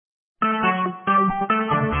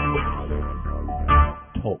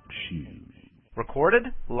Talk Show. Recorded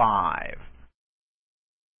live.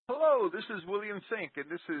 Hello, this is William Fink, and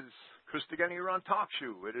this is Christogenea on Talk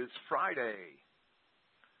Show. It is Friday,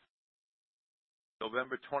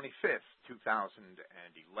 November 25th,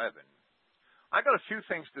 2011. I got a few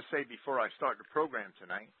things to say before I start the program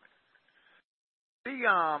tonight.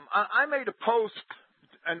 I made a post,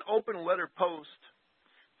 an open letter post,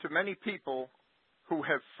 to many people who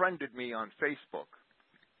have friended me on Facebook,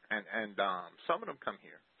 and some of them come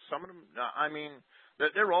here. Some of them, I mean,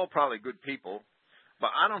 they're all probably good people, but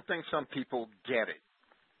I don't think some people get it.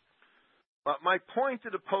 But my point to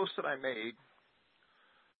the post that I made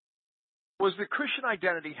was that Christian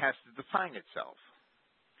identity has to define itself.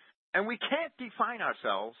 And we can't define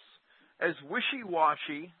ourselves as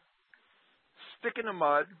wishy-washy, stick in the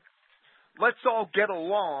mud, let's all get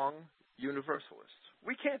along universalists.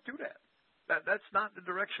 We can't do that. That's not the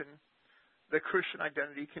direction that Christian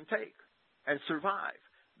identity can take and survive.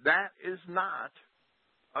 That is not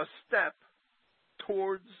a step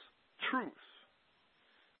towards truth.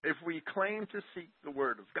 If we claim to seek the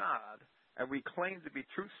Word of God and we claim to be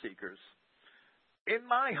truth seekers, in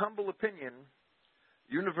my humble opinion,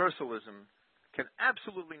 universalism can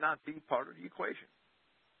absolutely not be part of the equation.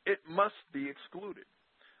 It must be excluded.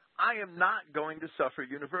 I am not going to suffer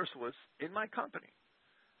universalists in my company.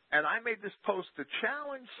 And I made this post to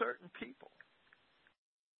challenge certain people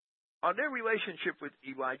on their relationship with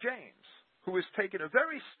Eli James, who has taken a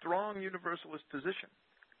very strong universalist position.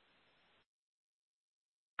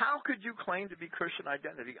 How could you claim to be Christian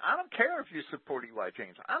identity? I don't care if you support Eli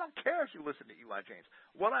James. I don't care if you listen to Eli James.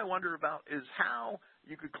 What I wonder about is how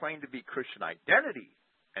you could claim to be Christian identity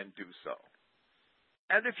and do so.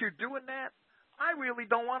 And if you're doing that, I really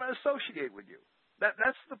don't want to associate with you.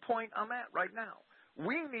 That's the point I'm at right now.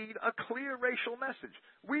 We need a clear racial message.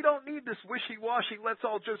 We don't need this wishy-washy, let's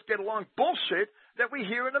all just get along bullshit that we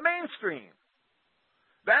hear in the mainstream.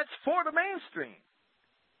 That's for the mainstream.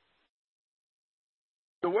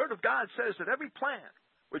 The Word of God says that every plant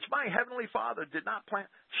which my Heavenly Father did not plant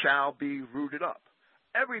shall be rooted up.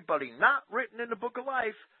 Everybody not written in the book of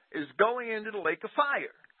life is going into the lake of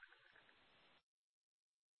fire.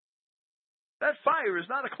 That fire is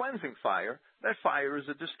not a cleansing fire. That fire is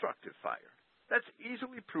a destructive fire. That's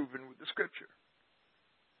easily proven with the Scripture.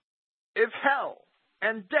 If hell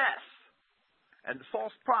and death and the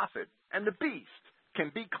false prophet and the beast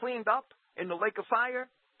can be cleaned up in the lake of fire,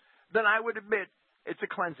 then I would admit it's a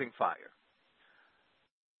cleansing fire.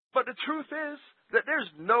 But the truth is that there's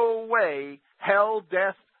no way hell,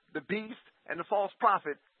 death, the beast, and the false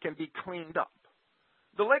prophet can be cleaned up.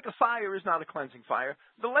 The lake of fire is not a cleansing fire.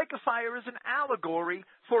 The lake of fire is an allegory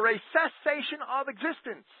for a cessation of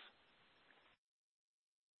existence.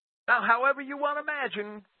 Now, however you want to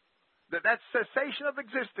imagine that cessation of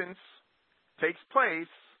existence takes place,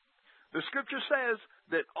 the Scripture says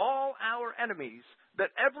that all our enemies,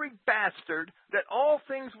 that every bastard, that all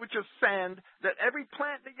things which offend, that every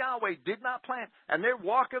plant that Yahweh did not plant, and they're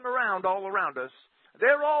walking around all around us,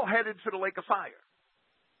 they're all headed for the lake of fire.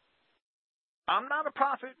 I'm not a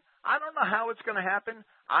prophet. I don't know how it's going to happen.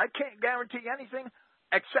 I can't guarantee anything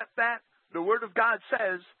except that the Word of God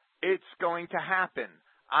says it's going to happen.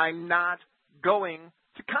 I'm not going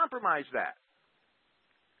to compromise that.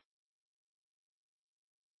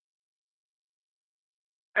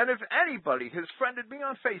 And if anybody has friended me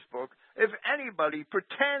on Facebook, if anybody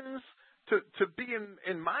pretends to be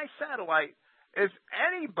in my satellite, if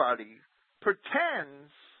anybody pretends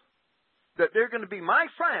that they're going to be my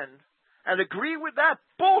friend and agree with that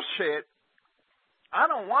bullshit, I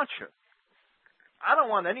don't want you. I don't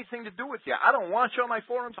want anything to do with you. I don't want you on my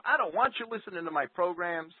forums. I don't want you listening to my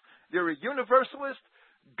programs. You're a universalist.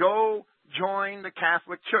 Go join the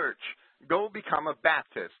Catholic Church. Go become a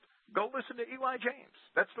Baptist. Go listen to Eli James.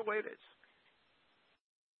 That's the way it is.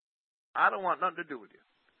 I don't want nothing to do with you.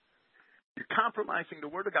 You're compromising the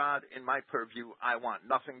Word of God in my purview. I want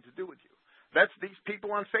nothing to do with you. These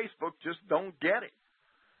people on Facebook just don't get it.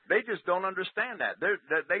 They just don't understand that.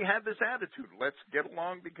 They have this attitude, let's get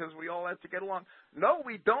along because we all have to get along. No,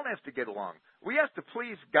 we don't have to get along. We have to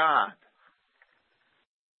please God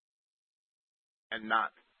and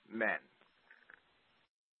not men.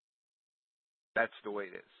 That's the way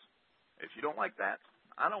it is. If you don't like that,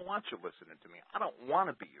 I don't want you listening to me. I don't want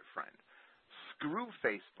to be your friend. Screw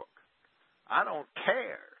Facebook. I don't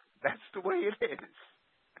care. That's the way it is.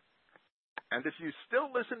 And if you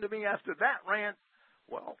still listen to me after that rant,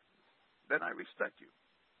 well, then I respect you.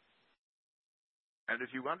 And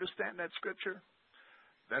if you understand that Scripture,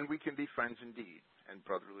 then we can be friends indeed, and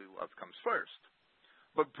brotherly love comes first.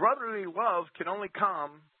 But brotherly love can only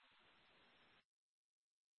come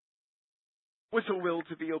with a will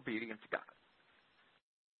to be obedient to God.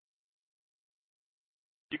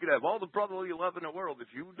 You could have all the brotherly love in the world.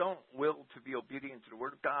 If you don't will to be obedient to the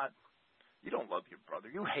Word of God, you don't love your brother.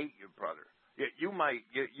 You hate your brother. You might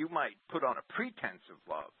put on a pretense of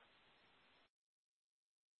love,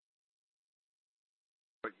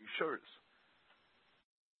 but you sure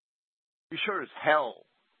as hell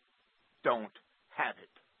don't have it.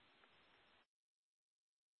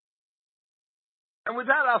 And with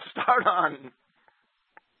that, I'll start on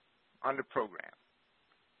the program.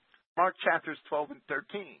 Mark chapters 12 and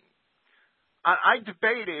 13. I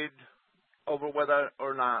debated over whether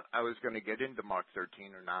or not I was going to get into Mark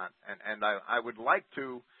 13 or not, and I would like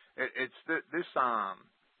to. This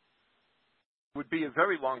would be a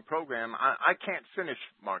very long program. I can't finish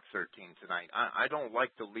Mark 13 tonight. I don't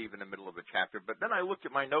like to leave in the middle of a chapter. But then I looked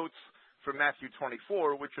at my notes for Matthew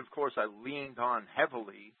 24, which of course I leaned on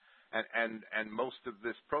heavily, and most of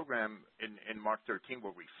this program in Mark 13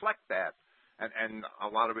 will reflect that. And a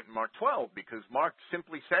lot of it in Mark 12, because Mark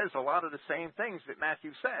simply says a lot of the same things that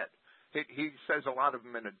Matthew said. He says a lot of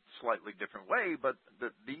them in a slightly different way, but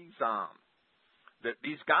these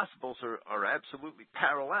Gospels are absolutely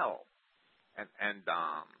parallel. And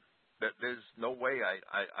that there's no way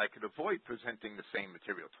I could avoid presenting the same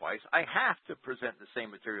material twice. I have to present the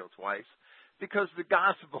same material twice because the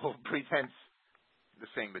Gospel presents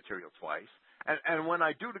the same material twice. And when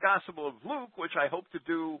I do the Gospel of Luke, which I hope to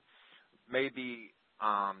do maybe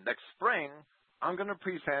next spring, I'm going to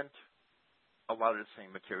present a lot of the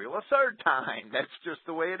same material a third time. That's just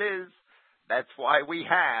the way it is. That's why we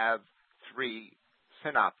have 3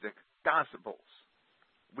 synoptic Gospels.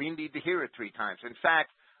 We need to hear it 3 times. In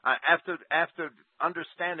fact, after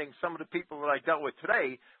understanding some of the people that I dealt with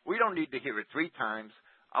today, we don't need to hear it 3 times.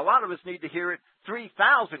 A lot of us need to hear it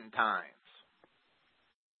 3,000 times.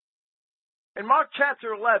 In Mark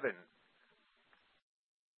chapter 11,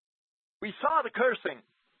 we saw the cursing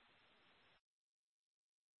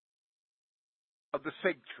of the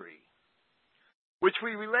fig tree, which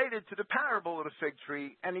we related to the parable of the fig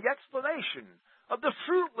tree and the explanation of the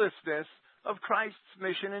fruitlessness of Christ's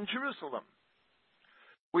mission in Jerusalem.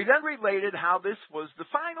 We then related how this was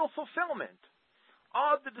the final fulfillment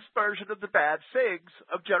of the dispersion of the bad figs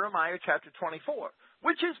of Jeremiah chapter 24,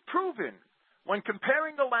 which is proven when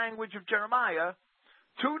comparing the language of Jeremiah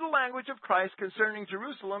to the language of Christ concerning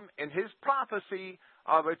Jerusalem in his prophecy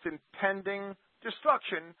of its impending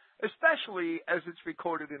destruction, especially as it's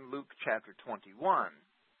recorded in Luke chapter 21.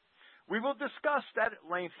 We will discuss that at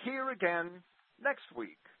length here again next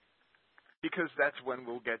week, because that's when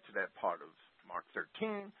we'll get to that part of Mark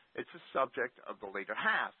 13. It's the subject of the later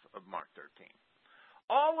half of Mark 13.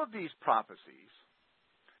 All of these prophecies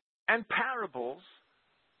and parables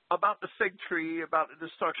about the fig tree, about the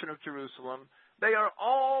destruction of Jerusalem, they are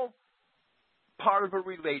all part of a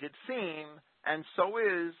related theme, and so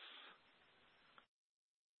is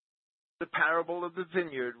the parable of the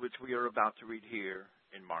vineyard, which we are about to read here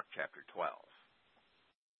in Mark chapter 12.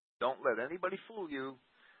 Don't let anybody fool you.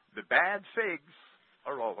 The bad figs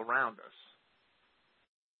are all around us.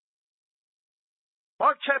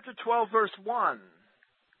 Mark chapter 12, verse 1.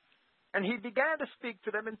 And he began to speak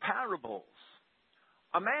to them in parables.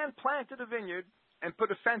 A man planted a vineyard and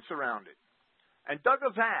put a fence around it, and dug a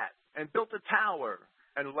vat and built a tower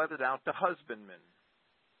and let it out to husbandmen.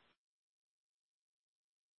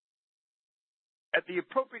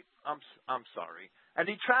 And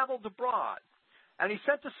he traveled abroad, and he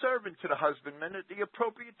sent a servant to the husbandman at the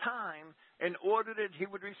appropriate time in order that he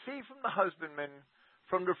would receive from the husbandman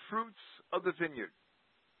from the fruits of the vineyard.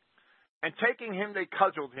 And taking him, they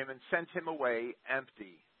cudgeled him and sent him away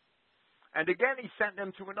empty. And again he sent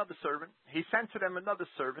them to another servant. He sent to them another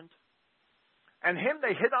servant, and him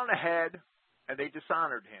they hit on the head, and they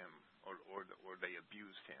dishonored him, or they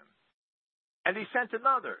abused him. And he sent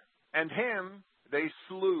another, and him they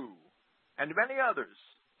slew, and many others,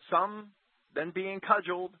 some then being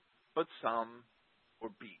cudgeled, but some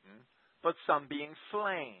were beaten, but some being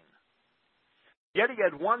slain. Yet he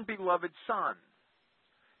had one beloved son.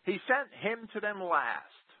 He sent him to them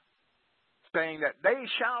last, saying that they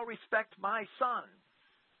shall respect my son.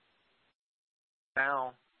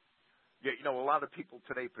 Now, a lot of people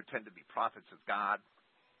today pretend to be prophets of God,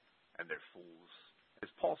 and they're fools. As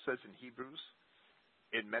Paul says in Hebrews,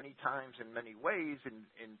 in many times, in many ways,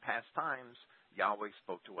 in past times, Yahweh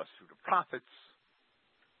spoke to us through the prophets.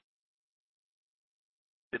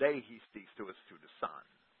 Today he speaks to us through the Son,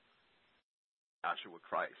 Joshua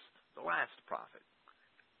Christ, the last prophet.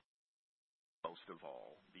 Most of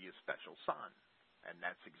all, the special Son. And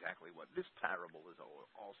that's exactly what this parable is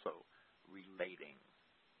also relating.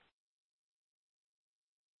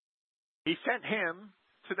 He sent him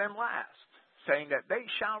to them last, saying that they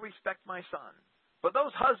shall respect my son. But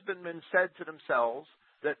those husbandmen said to themselves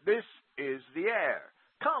that this is the heir.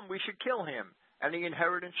 Come, we should kill him, and the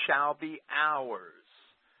inheritance shall be ours.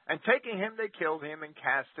 And taking him, they killed him and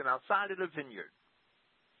cast him outside of the vineyard.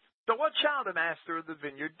 So what shall the master of the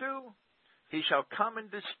vineyard do? He shall come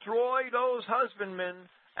and destroy those husbandmen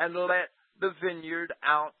and let the vineyard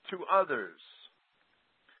out to others.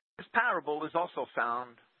 This parable is also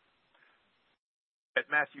found at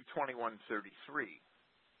Matthew 21:33.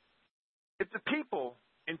 If the people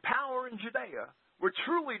in power in Judea were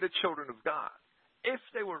truly the children of God, if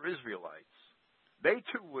they were Israelites, they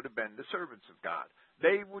too would have been the servants of God.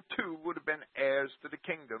 They too would have been heirs to the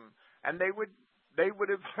kingdom, and they would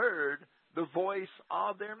have heard the voice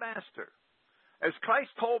of their master. As Christ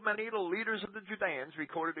told many of the leaders of the Judeans,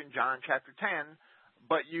 recorded in John chapter 10,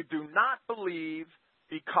 but you do not believe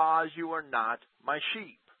because you are not my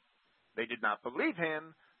sheep. They did not believe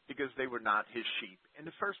him because they were not his sheep in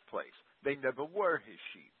the first place. They never were his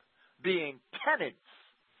sheep. Being tenants,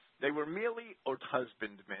 they were merely, or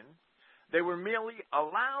husbandmen, they were merely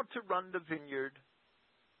allowed to run the vineyard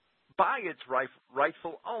by its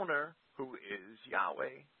rightful owner, who is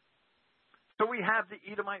Yahweh. So we have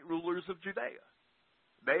the Edomite rulers of Judea.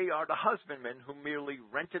 They are the husbandmen who merely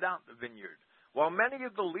rented out the vineyard, while many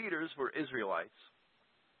of the leaders were Israelites.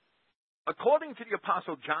 According to the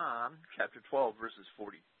Apostle John, chapter 12, verses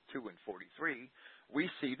 42 and 43, we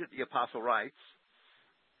see that the Apostle writes,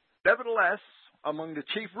 nevertheless, among the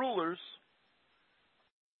chief rulers,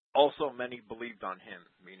 also many believed on him,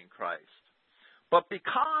 meaning Christ. But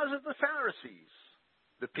because of the Pharisees,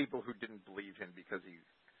 the people who didn't believe him because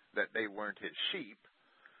that they weren't his sheep,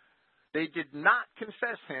 they did not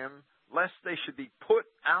confess him, lest they should be put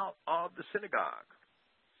out of the synagogue.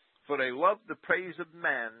 For they loved the praise of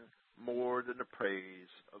men more than the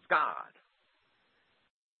praise of God.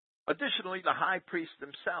 Additionally, the high priests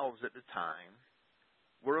themselves at the time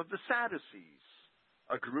were of the Sadducees,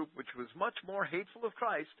 a group which was much more hateful of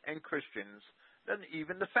Christ and Christians than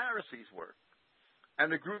even the Pharisees were,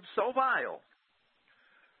 and a group so vile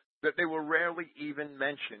that they were rarely even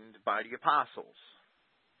mentioned by the apostles.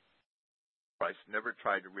 Christ never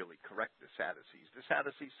tried to really correct the Sadducees. The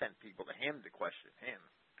Sadducees sent people to him to question him.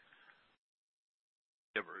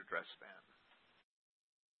 Never addressed them.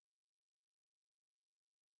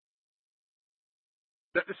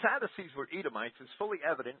 That the Sadducees were Edomites is fully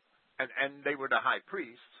evident, and they were the high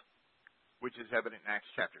priests, which is evident in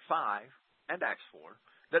Acts chapter 5 and Acts 4.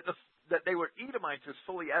 That they were Edomites is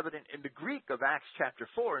fully evident in the Greek of Acts chapter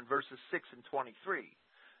 4 in verses 6 and 23,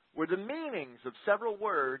 where the meanings of several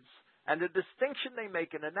words and the distinction they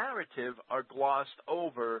make in the narrative are glossed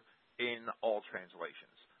over in all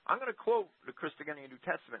translations. I'm going to quote the Christogenea New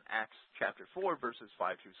Testament, Acts chapter 4, verses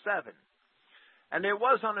 5 through 7. And there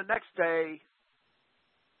was on the next day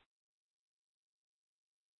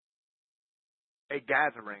a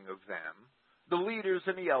gathering of them, the leaders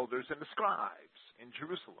and the elders and the scribes in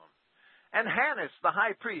Jerusalem. And Hannas, the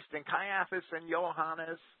high priest, and Caiaphas and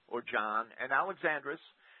Johannes, or John, and Alexandrus,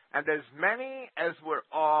 and as many as were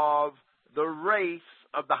of the race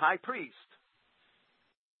of the high priest,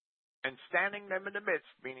 and standing them in the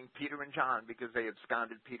midst, meaning Peter and John, because they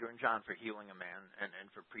absconded Peter and John for healing a man and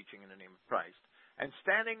for preaching in the name of Christ. And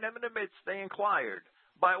standing them in the midst, they inquired,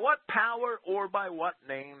 by what power or by what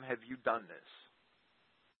name have you done this?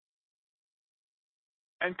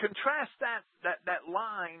 And contrast that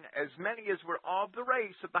line, as many as were of the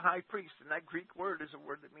race of the high priest, and that Greek word is a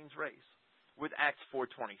word that means race, with Acts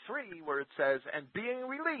 4:23, where it says, and being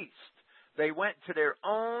released, they went to their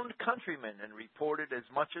own countrymen and reported as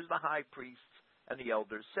much as the high priests and the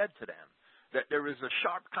elders said to them. That there is a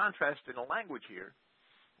sharp contrast in the language here,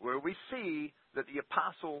 where we see that the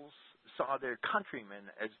apostles saw their countrymen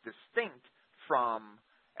as distinct from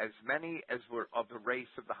as many as were of the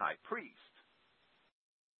race of the high priest,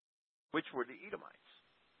 which were the Edomites.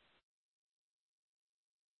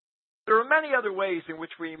 There are many other ways in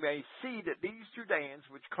which we may see that these Judeans,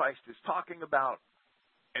 which Christ is talking about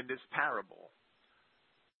in this parable,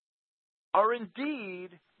 are indeed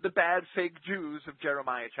the bad fig Jews of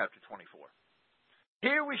Jeremiah chapter 24.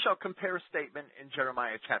 Here we shall compare a statement in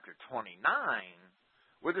Jeremiah chapter 29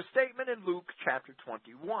 with a statement in Luke chapter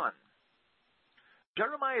 21.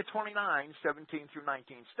 Jeremiah 29, 17 through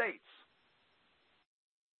 19 states,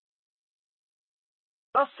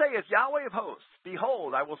 thus saith Yahweh of hosts,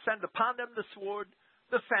 behold, I will send upon them the sword,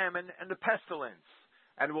 the famine, and the pestilence,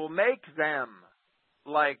 and will make them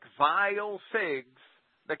like vile figs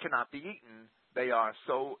that cannot be eaten. They are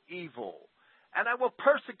so evil. And I will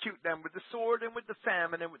persecute them with the sword and with the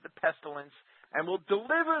famine and with the pestilence, and will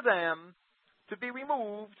deliver them to be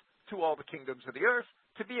removed to all the kingdoms of the earth,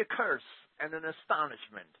 to be a curse and an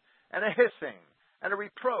astonishment and a hissing and a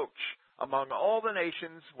reproach among all the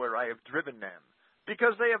nations where I have driven them,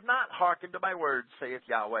 because they have not hearkened to my words, saith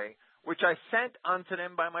Yahweh, which I sent unto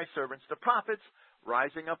them by my servants the prophets,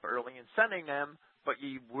 rising up early and sending them, but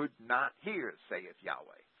ye would not hear, saith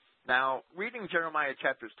Yahweh. Now, reading Jeremiah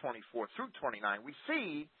chapters 24 through 29, we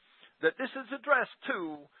see that this is addressed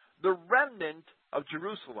to the remnant of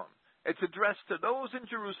Jerusalem. It's addressed to those in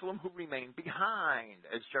Jerusalem who remain behind,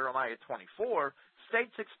 as Jeremiah 24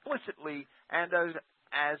 states explicitly, and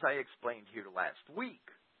as I explained here last week.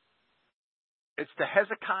 It's to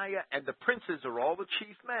Hezekiah and the princes, or all the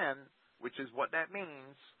chief men, which is what that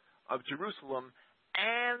means, of Jerusalem,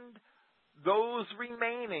 and those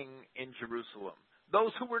remaining in Jerusalem,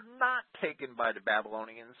 those who were not taken by the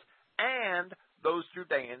Babylonians, and those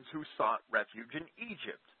Judeans who sought refuge in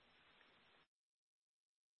Egypt.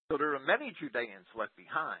 So there are many Judeans left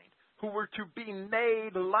behind who were to be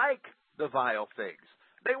made like the vile figs.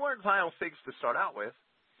 They weren't vile figs to start out with.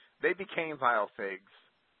 They became vile figs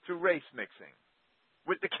through race mixing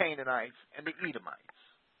with the Canaanites and the Edomites.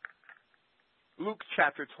 Luke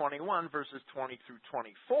chapter 21, verses 20 through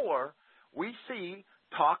 24, we see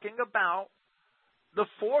talking about the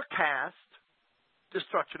forecast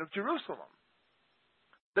destruction of Jerusalem.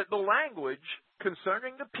 That the language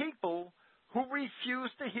concerning the people who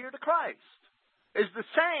refuse to hear the Christ is the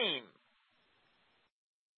same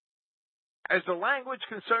as the language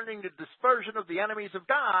concerning the dispersion of the enemies of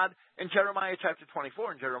God in Jeremiah chapter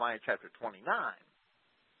 24 and Jeremiah chapter 29.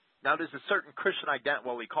 Now, there's a certain Christian identity,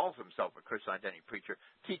 well, he calls himself a Christian identity preacher,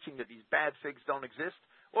 teaching that these bad figs don't exist.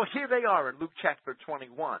 Well, here they are in Luke chapter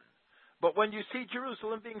 21. But when you see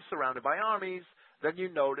Jerusalem being surrounded by armies, then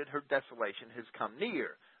you know that her desolation has come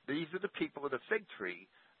near. These are the people of the fig tree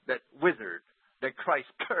that withered, that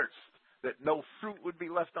Christ cursed, that no fruit would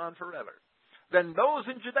be left on forever. Then those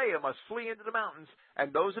in Judea must flee into the mountains,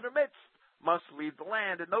 and those in her midst must leave the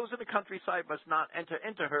land, and those in the countryside must not enter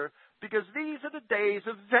into her, because these are the days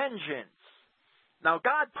of vengeance. Now,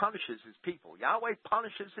 God punishes his people. Yahweh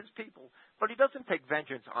punishes his people, but he doesn't take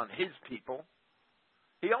vengeance on his people.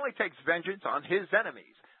 He only takes vengeance on his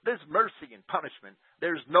enemies. There's mercy in punishment.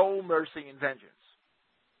 There's no mercy in vengeance,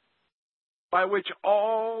 by which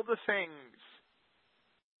all the things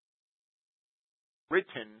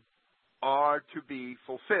written are to be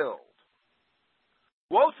fulfilled.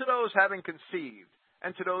 Woe to those having conceived,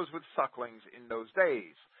 and to those with sucklings in those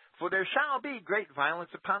days. For there shall be great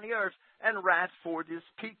violence upon the earth, and wrath for this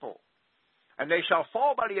people. And they shall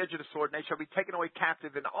fall by the edge of the sword, and they shall be taken away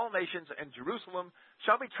captive in all nations, and Jerusalem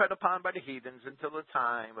shall be tread upon by the heathens, until the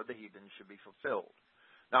time of the heathens should be fulfilled.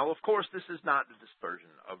 Now, of course, this is not the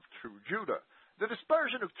dispersion of true Judah. The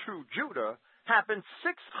dispersion of true Judah happened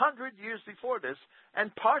 600 years before this,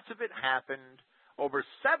 and parts of it happened over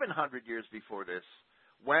 700 years before this,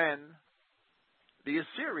 when the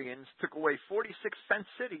Assyrians took away 46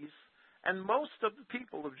 fenced cities and most of the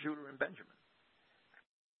people of Judah and Benjamin,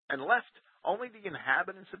 and left only the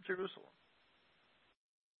inhabitants of Jerusalem.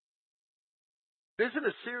 There's an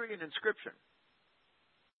Assyrian inscription.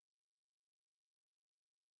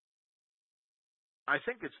 I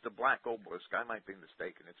think it's the Black Obelisk. I might be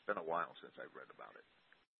mistaken. It's been a while since I've read about it.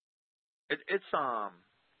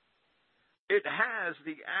 It has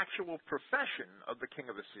the actual profession of the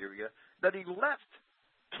king of Assyria that he left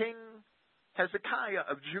King Hezekiah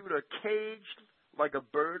of Judah caged like a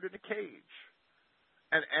bird in a cage.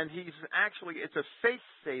 And he's actually, it's a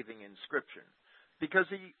faith-saving inscription, because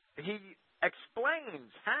he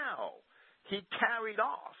explains how he carried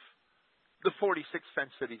off the 46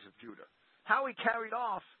 fenced cities of Judah, how he carried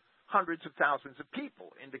off hundreds of thousands of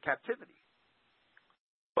people into captivity.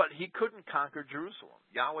 But he couldn't conquer Jerusalem.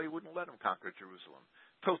 Yahweh wouldn't let him conquer Jerusalem.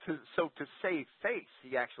 So to save face,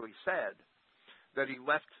 he actually said that he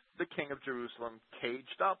left the king of Jerusalem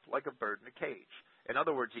caged up like a bird in a cage. In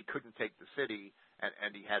other words, he couldn't take the city,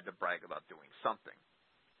 and he had to brag about doing something.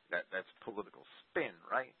 That's political spin,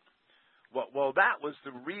 right? Well, that was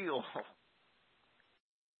the real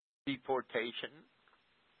deportation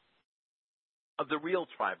of the real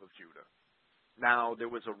tribe of Judah. Now, there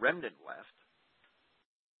was a remnant left,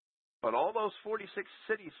 but all those 46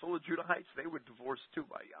 cities full of Judahites, they were divorced too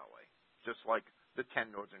by Yahweh, just like the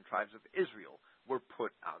 10 northern tribes of Israel were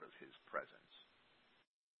put out of his presence.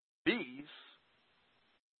 These,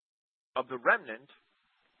 of the remnant,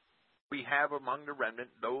 we have among the remnant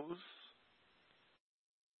those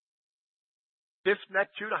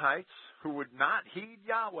stiff-necked Judahites who would not heed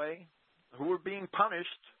Yahweh, who were being punished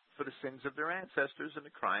for the sins of their ancestors and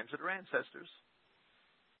the crimes of their ancestors,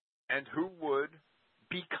 and who would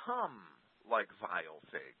become like vile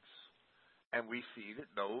figs. And we see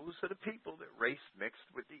that those are the people that race mixed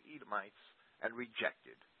with the Edomites and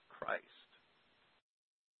rejected Christ.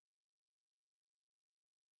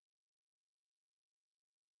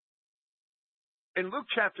 In Luke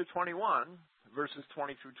chapter 21, verses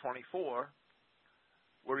 20 through 24,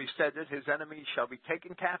 where he said that his enemies shall be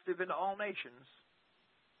taken captive into all nations,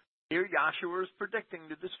 here Yahshua is predicting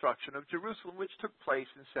the destruction of Jerusalem, which took place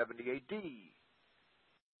in 70 AD.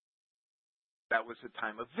 That was a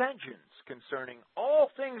time of vengeance concerning all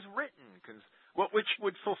things written, which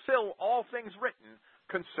would fulfill all things written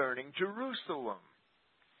concerning Jerusalem.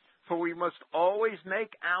 For we must always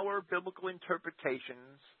make our biblical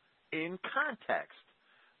interpretations in context.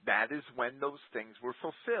 That is when those things were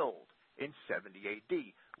fulfilled in 70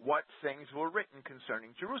 AD. What things were written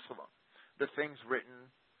concerning Jerusalem? The things written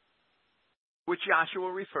which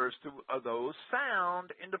Yahshua refers to are those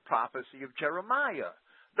found in the prophecy of Jeremiah.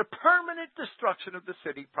 The permanent destruction of the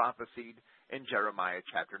city prophesied in Jeremiah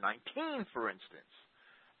chapter 19, for instance.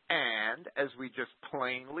 And, as we just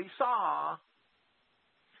plainly saw,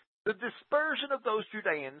 the dispersion of those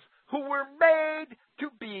Judeans who were made to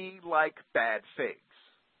be like bad figs.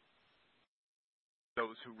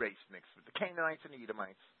 Those who race mixed with the Canaanites and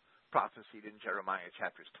Edomites, prophesied in Jeremiah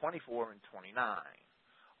chapters 24 and 29.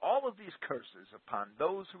 All of these curses upon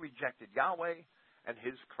those who rejected Yahweh and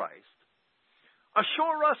His Christ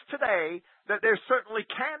assure us today that there certainly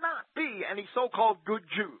cannot be any so-called good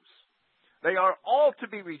Jews. They are all to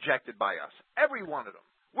be rejected by us, every one of them,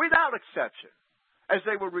 without exception, as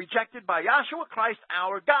they were rejected by Yahshua Christ,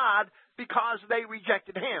 our God, because they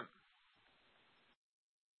rejected Him.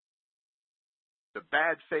 The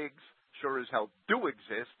bad figs sure as hell do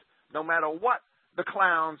exist, no matter what the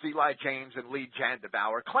clowns Eli James and Lee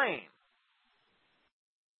Jandebauer claim.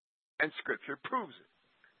 And Scripture proves it,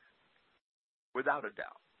 without a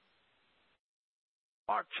doubt.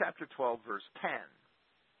 Mark chapter 12, verse 10.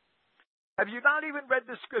 Have you not even read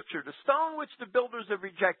the Scripture? The stone which the builders have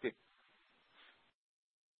rejected.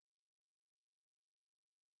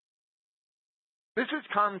 This has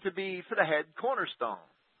come to be for the head cornerstone.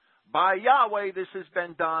 By Yahweh this has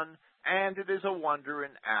been done, and it is a wonder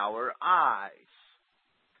in our eyes.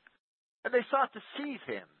 And they sought to seize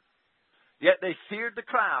him. Yet they feared the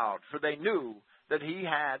crowd, for they knew that he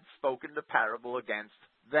had spoken the parable against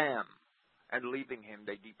them. And leaving him,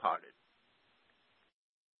 they departed.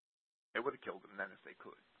 They would have killed him then if they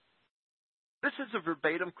could. This is a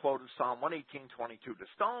verbatim quote of Psalm 118:22.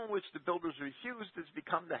 The stone which the builders refused has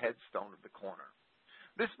become the headstone of the corner.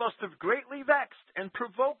 This must have greatly vexed and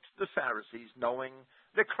provoked the Pharisees, knowing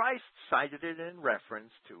that Christ cited it in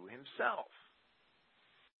reference to himself.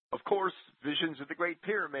 Of course, visions of the Great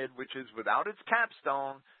Pyramid, which is without its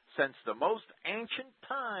capstone since the most ancient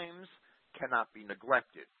times, cannot be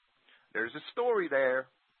neglected. There's a story there,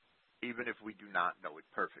 even if we do not know it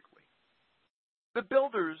perfectly. The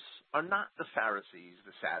builders are not the Pharisees,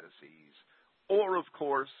 the Sadducees, or, of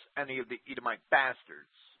course, any of the Edomite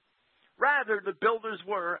bastards. Rather, the builders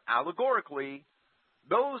were, allegorically,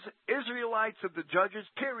 those Israelites of the Judges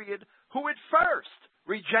period who at first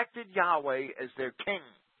rejected Yahweh as their king.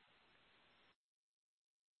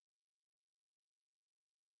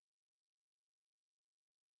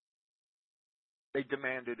 They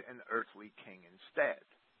demanded an earthly king instead.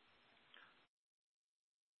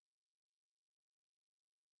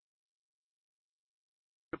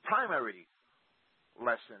 The primary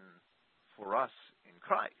lesson for us in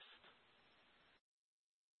Christ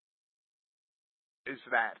is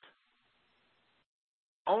that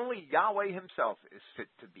only Yahweh himself is fit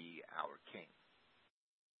to be our king.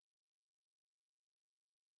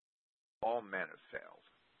 All men have failed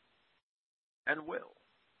and will.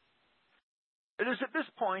 It is at this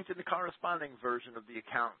point in the corresponding version of the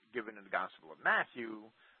account given in the Gospel of Matthew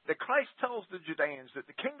that Christ tells the Judeans that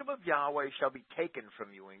the kingdom of Yahweh shall be taken from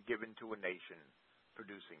you and given to a nation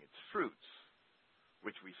producing its fruits,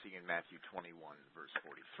 which we see in Matthew 21, verse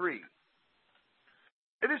 43.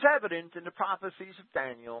 It is evident in the prophecies of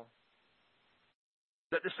Daniel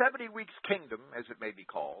that the 70 weeks kingdom, as it may be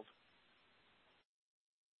called,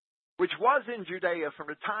 which was in Judea from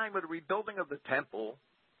the time of the rebuilding of the temple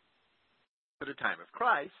to the time of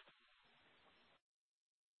Christ,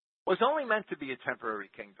 was only meant to be a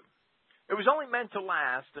temporary kingdom. It was only meant to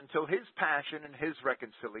last until his passion and his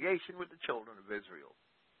reconciliation with the children of Israel.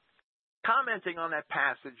 Commenting on that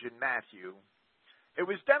passage in Matthew, it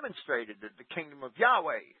was demonstrated that the kingdom of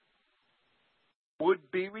Yahweh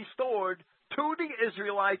would be restored to the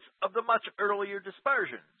Israelites of the much earlier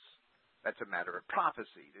dispersions. That's a matter of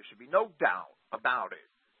prophecy. There should be no doubt about it.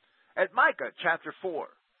 At Micah chapter 4,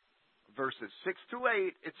 verses 6 through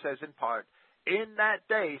 8, it says in part, "In that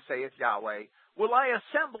day, saith Yahweh, will I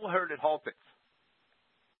assemble her that halteth,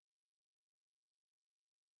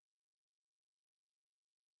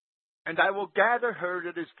 and I will gather her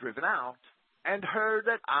that is driven out, and her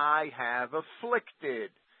that I have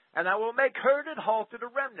afflicted. And I will make her that halted a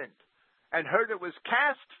remnant, and her that was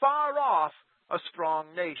cast far off a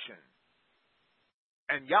strong nation.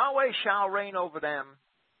 And Yahweh shall reign over them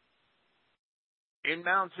in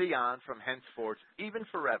Mount Zion from henceforth, even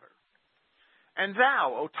forever. And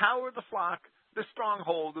thou, O tower of the flock, the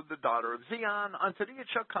stronghold of the daughter of Zion, unto thee it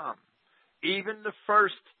shall come, even the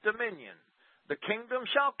first dominion. The kingdom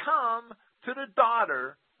shall come to the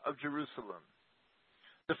daughter of Jerusalem.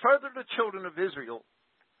 The further the children of Israel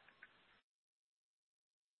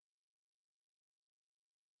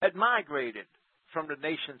had migrated from the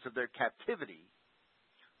nations of their captivity,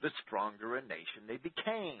 the stronger a nation they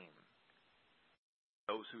became.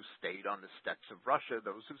 Those who stayed on the steppes of Russia,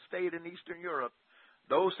 those who stayed in Eastern Europe,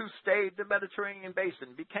 those who stayed the Mediterranean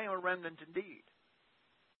basin became a remnant indeed.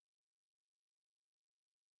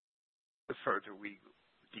 The further we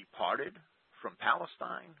departed from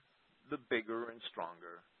Palestine, the bigger and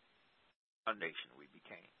stronger a nation we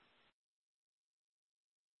became.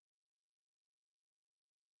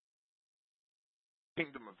 The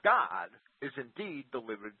kingdom of God is indeed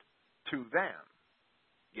delivered to them,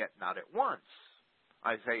 yet not at once.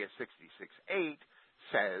 Isaiah 66:8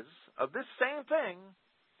 says of this same thing,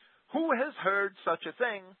 who has heard such a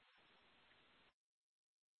thing?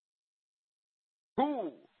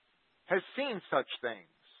 Who has seen such things?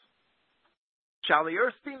 Shall the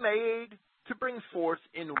earth be made to bring forth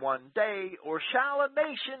in one day, or shall a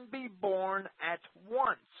nation be born at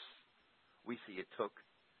once? We see it took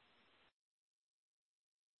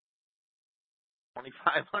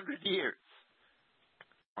 2,500 years,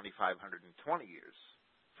 2,520 years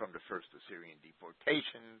from the first Assyrian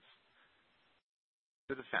deportations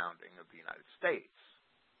to the founding of the United States.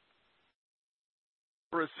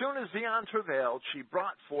 For as soon as Zion travailed, she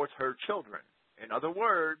brought forth her children. In other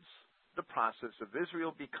words, the process of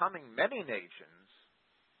Israel becoming many nations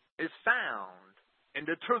is found in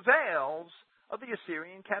the travails of the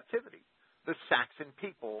Assyrian captivity. The Saxon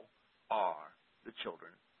people are the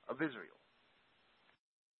children of Israel.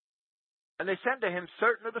 And they send to him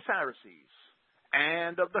certain of the Pharisees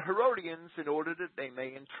and of the Herodians in order that they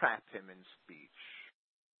may entrap him in speech.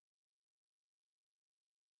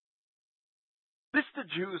 This the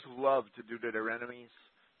Jews love to do to their enemies,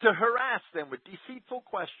 to harass them with deceitful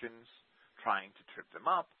questions, trying to trip them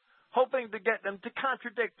up, hoping to get them to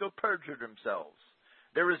contradict or perjure themselves.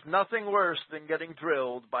 There is nothing worse than getting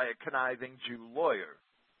drilled by a conniving Jew lawyer,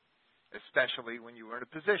 especially when you are in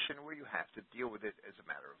a position where you have to deal with it as a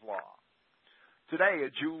matter of law. Today,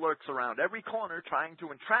 a Jew lurks around every corner trying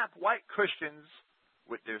to entrap white Christians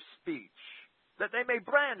with their speech, that they may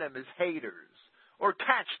brand them as haters or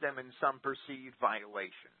catch them in some perceived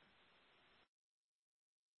violation.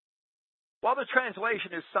 While the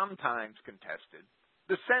translation is sometimes contested,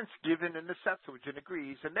 the sense given in the Septuagint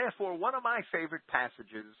agrees, and therefore one of my favorite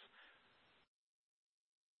passages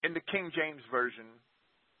in the King James Version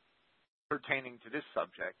pertaining to this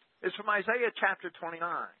subject is from Isaiah chapter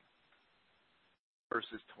 29.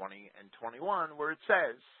 Verses 20 and 21, where it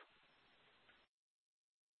says,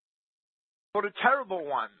 "For the terrible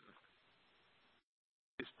one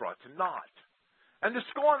is brought to naught, and the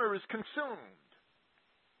scorner is consumed,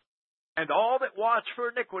 and all that watch for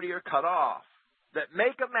iniquity are cut off, that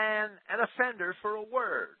make a man an offender for a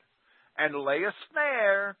word, and lay a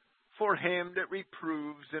snare for him that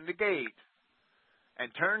reproves in the gate,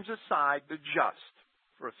 and turns aside the just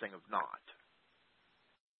for a thing of naught."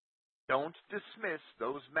 Don't dismiss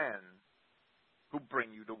those men who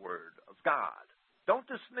bring you the word of God. Don't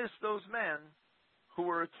dismiss those men who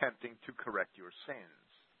are attempting to correct your sins.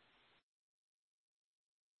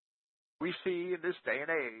 We see in this day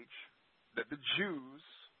and age that the Jews,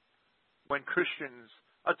 when Christians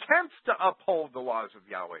attempt to uphold the laws of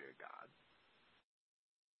Yahweh God,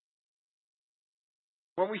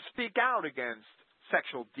 when we speak out against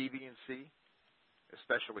sexual deviancy,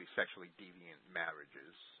 especially sexually deviant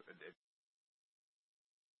marriages,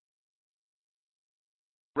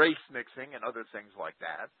 race mixing and other things like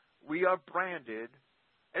that, we are branded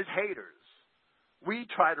as haters. We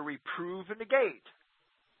try to reprove and negate.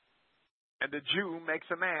 And the Jew makes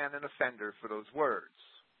a man an offender for those words.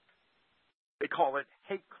 They call it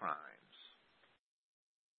hate crimes.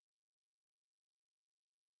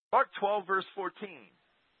 Mark 12, verse 14.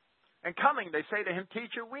 "And coming, they say to him,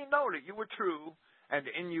 Teacher, we know that you are true, and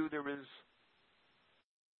in you there is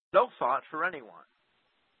no thought for anyone.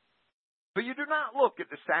 For you do not look at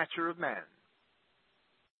the stature of men,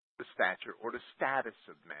 the stature or the status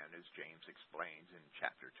of men, as James explains in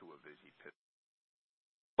chapter 2 of his epistle.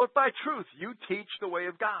 But by truth you teach the way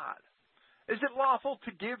of God. Is it lawful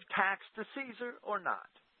to give tax to Caesar or not?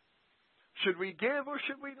 Should we give or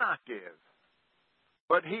should we not give?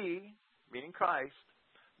 But he, meaning Christ,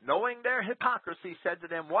 knowing their hypocrisy, said to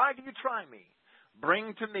them, Why do you try me?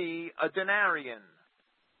 Bring to me a denarian,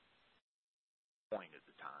 point at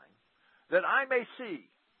the time, that I may see.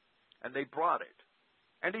 And they brought it.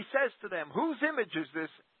 And he says to them, Whose image is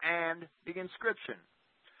this and the inscription?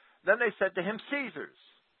 Then they said to him, Caesar's.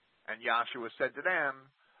 And Yahshua said to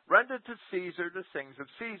them, Render to Caesar the things of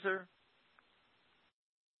Caesar,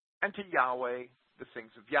 and to Yahweh the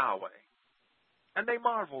things of Yahweh. And they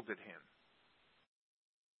marveled at him.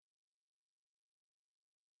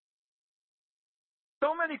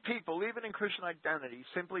 So many people, even in Christian identity,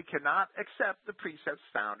 simply cannot accept the precepts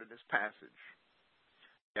found in this passage.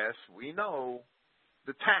 Yes, we know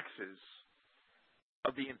the taxes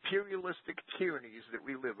of the imperialistic tyrannies that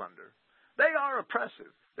we live under. They are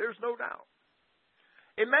oppressive, there's no doubt.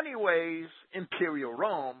 In many ways, Imperial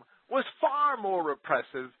Rome was far more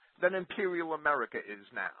oppressive than Imperial America is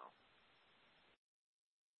now.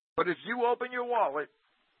 But if you open your wallet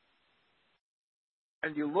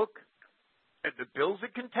and you look at the bills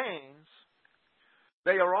it contains,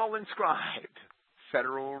 they are all inscribed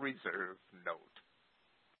Federal Reserve Note.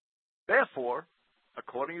 Therefore,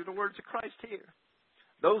 according to the words of Christ here,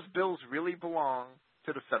 those bills really belong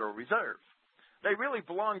to the Federal Reserve. They really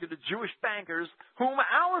belong to the Jewish bankers whom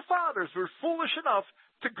our fathers were foolish enough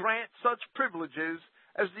to grant such privileges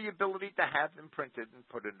as the ability to have them printed and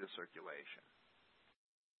put into circulation.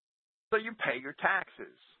 So you pay your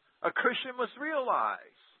taxes. A Christian must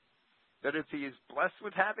realize that if he is blessed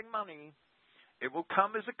with having money, it will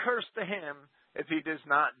come as a curse to him if he does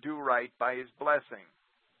not do right by his blessing.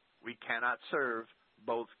 We cannot serve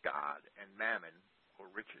both God and mammon or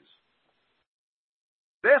riches.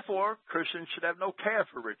 Therefore, Christians should have no care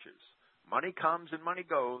for riches. Money comes and money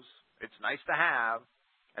goes. It's nice to have,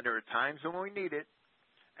 and there are times when we need it,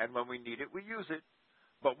 and when we need it, we use it.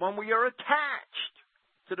 But when we are attached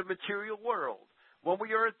to the material world, when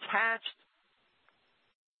we are attached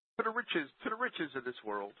to the riches of this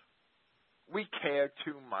world, we care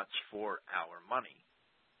too much for our money.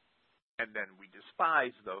 And then we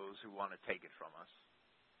despise those who want to take it from us,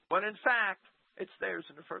 when in fact, it's theirs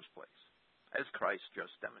in the first place, as Christ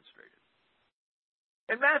just demonstrated.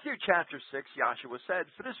 In Matthew chapter 6, Yahshua said,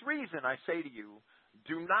 For this reason I say to you,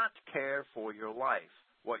 do not care for your life,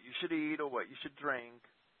 what you should eat or what you should drink,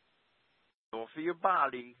 nor for your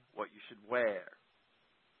body, what you should wear.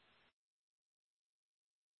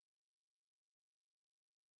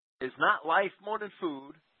 Is not life more than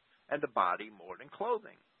food, and the body more than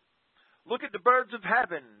clothing? Look at the birds of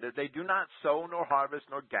heaven, that they do not sow, nor harvest,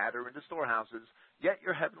 nor gather into storehouses, yet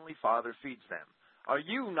your heavenly Father feeds them. Are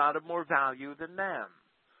you not of more value than them?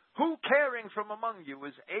 Who, caring from among you,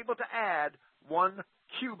 is able to add 1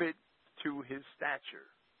 cubit to his stature?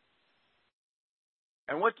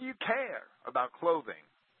 And what do you care about clothing?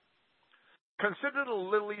 Consider the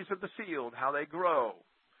lilies of the field, how they grow.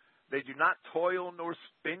 They do not toil nor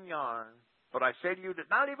spin yarn. But I say to you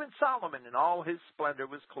that not even Solomon in all his splendor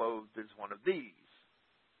was clothed as one of these.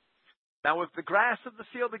 Now if the grass of the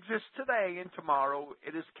field exists today, and tomorrow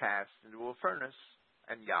it is cast into a furnace,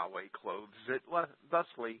 and Yahweh clothes it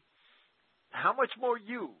thusly, how much more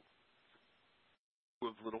you, who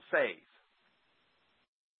have little faith?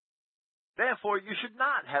 Therefore you should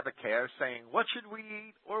not have a care, saying, What should we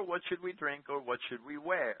eat, or what should we drink, or what should we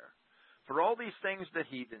wear? For all these things the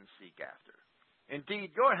heathen seek after.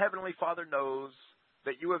 Indeed, your heavenly Father knows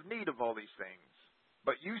that you have need of all these things.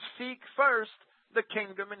 But you seek first the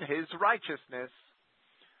kingdom and his righteousness,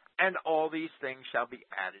 and all these things shall be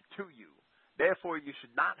added to you. Therefore you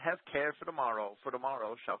should not have care for tomorrow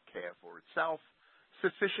shall care for itself.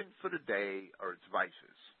 Sufficient for the day are its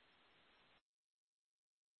vices.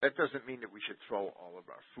 That doesn't mean that we should throw all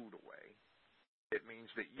of our food away. It means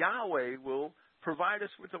that Yahweh will provide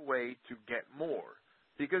us with a way to get more,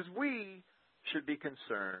 because we should be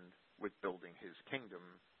concerned with building his kingdom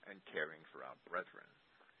and caring for our brethren.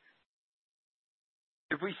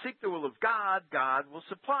 If we seek the will of God, God will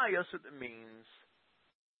supply us with the means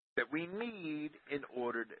that we need in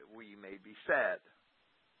order that we may be fed,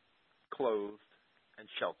 clothed, and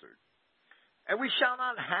sheltered. And we shall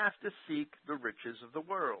not have to seek the riches of the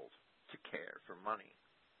world to care for money.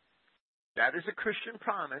 That is a Christian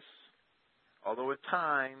promise, although at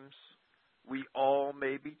times we all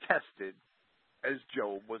may be tested as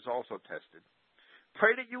Job was also tested.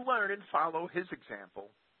 Pray that you learn and follow his example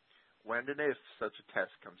when and if such a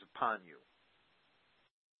test comes upon you.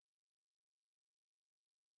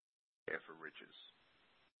 Care for riches.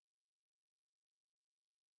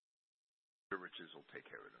 The riches will take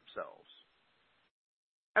care of themselves.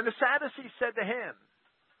 And the Sadducees said to him,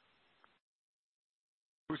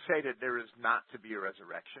 who say that there is not to be a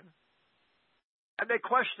resurrection, and they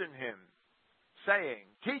questioned him, saying,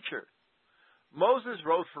 Teacher, Moses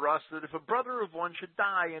wrote for us that if a brother of one should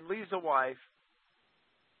die and leaves a wife,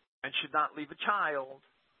 and should not leave a child,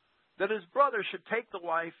 that his brother should take the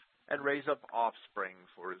wife and raise up offspring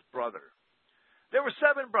for his brother. There were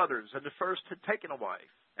 7 brothers, and the first had taken a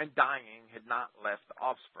wife, and dying had not left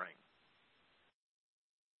offspring.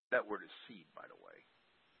 That word is seed, by the way.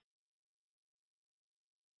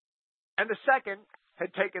 And the second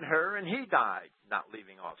had taken her, and he died, not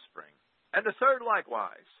leaving offspring. And the third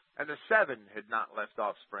likewise, and the 7 had not left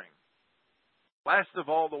offspring. Last of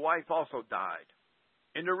all, the wife also died.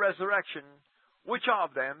 In the resurrection, which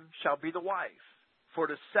of them shall be the wife? For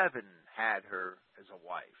the 7 had her as a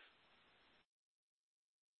wife.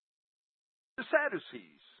 The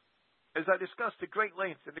Sadducees, as I discussed at great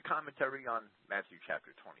length in the commentary on Matthew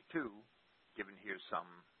chapter 22, given here some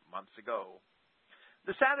months ago,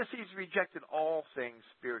 the Sadducees rejected all things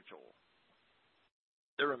spiritual.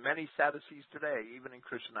 There are many Sadducees today, even in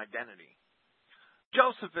Christian identity.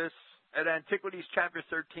 Josephus, at Antiquities chapter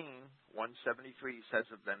 13, 173, says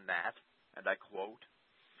of them that, and I quote,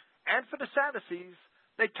 And for the Sadducees,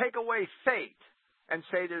 they take away fate and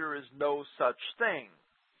say there is no such thing,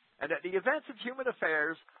 and that the events of human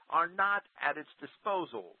affairs are not at its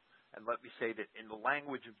disposal. And let me say that in the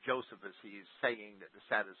language of Josephus, he is saying that the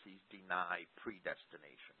Sadducees deny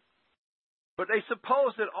predestination. But they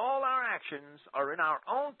suppose that all our actions are in our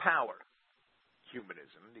own power.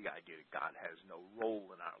 Humanism, the idea that God has no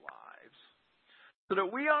role in our lives, so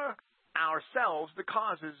that we are ourselves the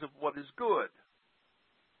causes of what is good,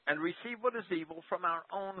 and receive what is evil from our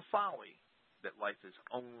own folly, that life is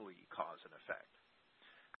only cause and effect.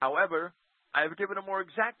 However, I have given a more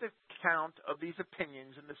exact account of these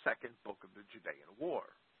opinions in the second book of the Judean War,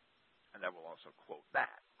 and I will also quote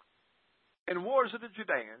that. In Wars of the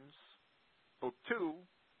Judeans, Book 2,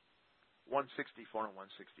 164 and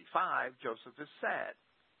 165, Josephus said,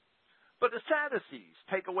 But the Sadducees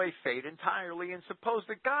take away fate entirely and suppose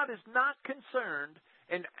that God is not concerned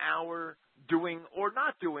in our doing or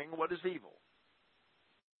not doing what is evil.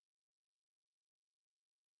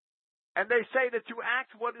 And they say that to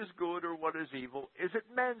act what is good or what is evil is at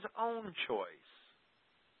men's own choice.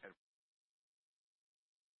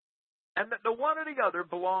 And that the one or the other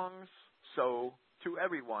belongs so to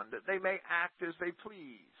everyone, that they may act as they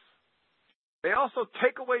please. They also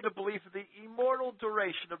take away the belief of the immortal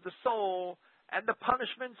duration of the soul and the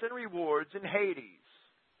punishments and rewards in Hades.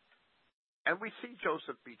 And we see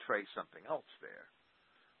Joseph betray something else there.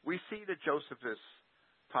 We see that Josephus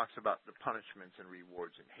talks about the punishments and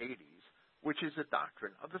rewards in Hades, which is a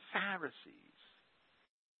doctrine of the Pharisees.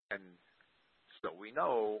 And so we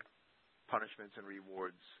know punishments and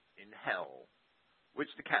rewards in hell, which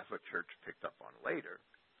the Catholic Church picked up on later,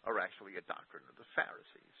 are actually a doctrine of the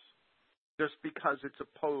Pharisees. Just because it's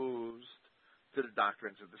opposed to the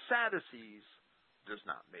doctrines of the Sadducees does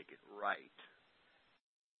not make it right.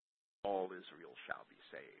 All Israel shall be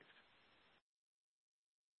saved.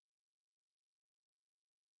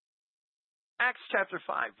 Acts chapter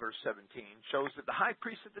 5, verse 17 shows that the high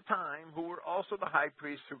priests at the time, who were also the high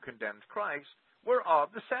priests who condemned Christ, were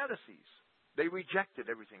of the Sadducees. They rejected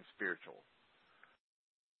everything spiritual.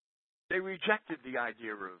 They rejected the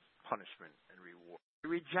idea of punishment and reward.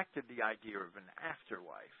 They rejected the idea of an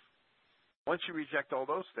afterlife. Once you reject all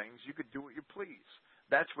those things, you could do what you please.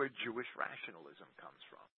 That's where Jewish rationalism comes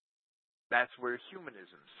from. That's where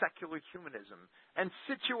humanism, secular humanism, and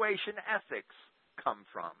situation ethics come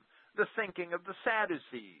from. The thinking of the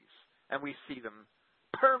Sadducees. And we see them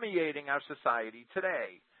permeating our society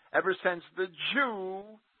today, ever since the Jew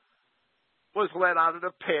was let out of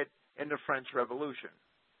the pit in the French Revolution.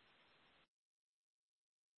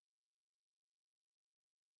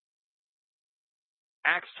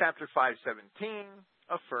 Acts chapter 5:17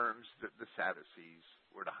 affirms that the Sadducees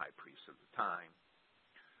were the high priests of the time.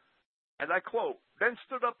 And I quote, Then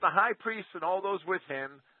stood up the high priest and all those with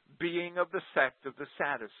him, being of the sect of the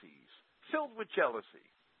Sadducees, filled with jealousy.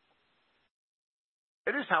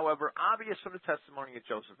 It is, however, obvious from the testimony of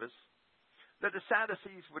Josephus that the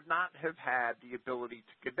Sadducees would not have had the ability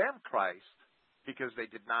to condemn Christ because they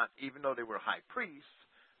did not, even though they were high priests,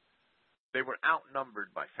 they were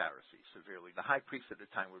outnumbered by Pharisees severely. The high priests at the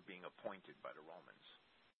time were being appointed by the Romans.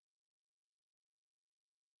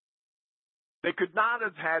 They could not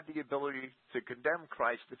have had the ability to condemn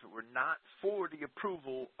Christ if it were not for the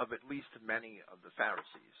approval of at least many of the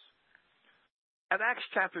Pharisees. At Acts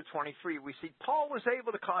chapter 23, we see Paul was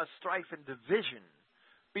able to cause strife and division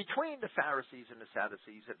between the Pharisees and the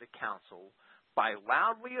Sadducees at the council by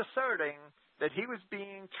loudly asserting that he was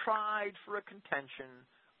being tried for a contention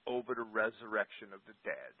over the resurrection of the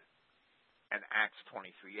dead. And Acts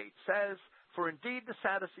 23:8 says, "For indeed the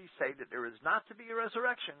Sadducees say that there is not to be a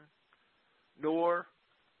resurrection, nor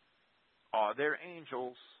are there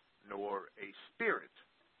angels, nor a spirit.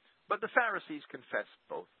 But the Pharisees confessed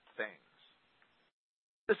both things."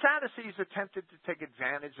 The Sadducees attempted to take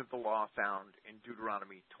advantage of the law found in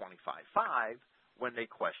Deuteronomy 25:5 when they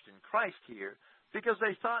questioned Christ here, because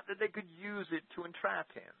they thought that they could use it to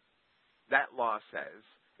entrap him. That law says,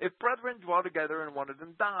 "If brethren dwell together and one of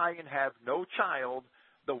them die and have no child,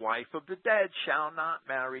 the wife of the dead shall not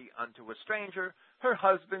marry unto a stranger. Her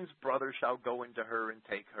husband's brother shall go into her and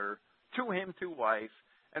take her to him to wife,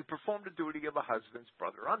 and perform the duty of a husband's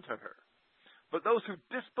brother unto her." But those who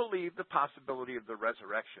disbelieve the possibility of the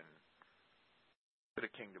resurrection to the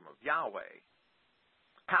kingdom of Yahweh,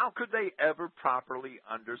 how could they ever properly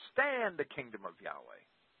understand the kingdom of Yahweh?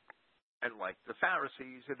 And like the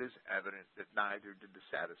Pharisees, it is evident that neither did the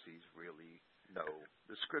Sadducees really know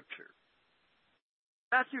the Scripture.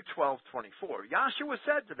 Matthew 12:24, Yahshua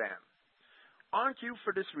said to them, "Aren't you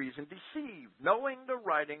for this reason deceived, not knowing the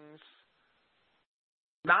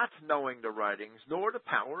writings, nor the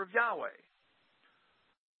power of Yahweh?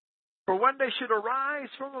 For when they should arise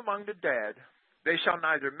from among the dead, they shall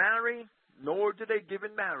neither marry, nor do they give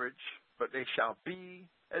in marriage, but they shall be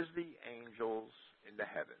as the angels in the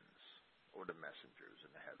heavens," or the messengers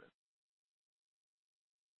in the heavens.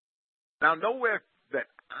 Now, nowhere that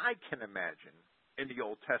I can imagine in the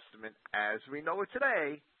Old Testament, as we know it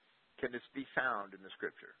today, can this be found in the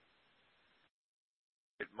Scripture.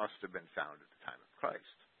 It must have been found at the time of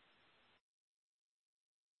Christ.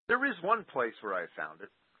 There is one place where I found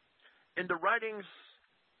it. In the writings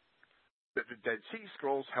that the Dead Sea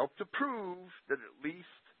Scrolls help to prove that at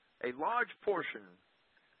least a large portion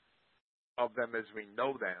of them as we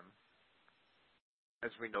know them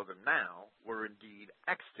now, were indeed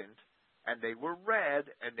extant, and they were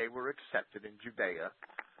read and they were accepted in Judea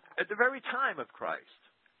at the very time of Christ,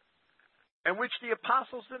 and which the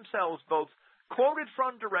apostles themselves both quoted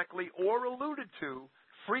from directly or alluded to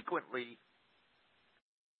frequently in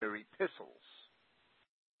their epistles.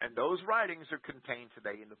 And those writings are contained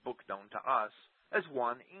today in the book known to us as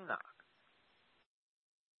 1 Enoch.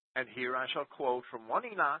 And here I shall quote from 1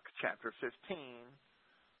 Enoch, chapter 15,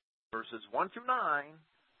 verses 1 through 9,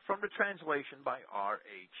 from the translation by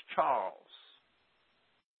R.H. Charles.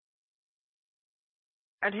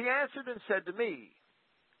 "And he answered and said to me,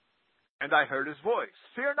 and I heard his voice,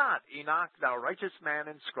 Fear not, Enoch, thou righteous man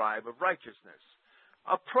and scribe of righteousness.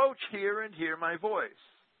 Approach here and hear my voice.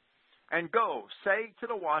 And go, say to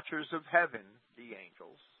the watchers of heaven," the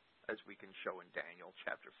angels, as we can show in Daniel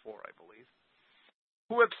chapter 4, I believe,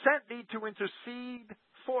 "who have sent thee to intercede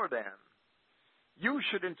for them. You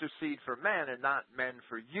should intercede for men, and not men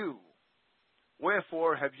for you.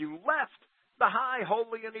 Wherefore have you left the high,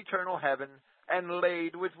 holy, and eternal heaven, and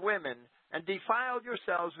laid with women, and defiled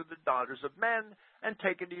yourselves with the daughters of men, and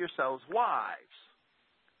taken to yourselves wives,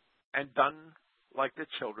 and done like the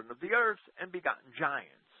children of the earth, and begotten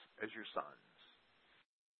giants as your sons?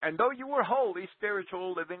 And though you were holy,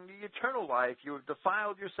 spiritual, living the eternal life, you have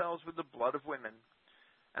defiled yourselves with the blood of women,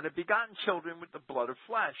 and have begotten children with the blood of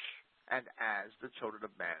flesh, and as the children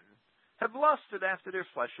of men have lusted after their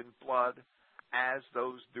flesh and blood, as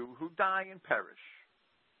those do who die and perish.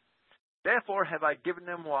 Therefore have I given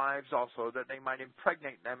them wives also, that they might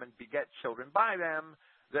impregnate them and beget children by them,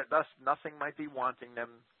 that thus nothing might be wanting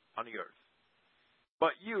them on the earth.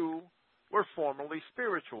 But you were formerly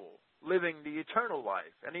spiritual, living the eternal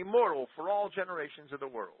life, and immortal for all generations of the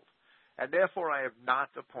world. And therefore I have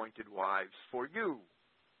not appointed wives for you.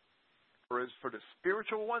 For as for the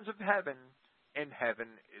spiritual ones of heaven, in heaven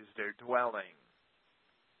is their dwelling.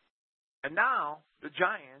 And now the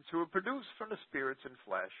giants who are produced from the spirits and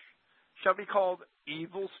flesh shall be called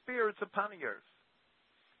evil spirits upon the earth,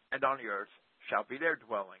 and on the earth shall be their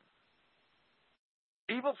dwelling.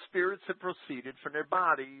 Evil spirits have proceeded from their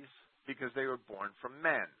bodies, because they were born from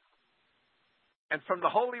men. And from the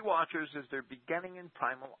holy watchers is their beginning and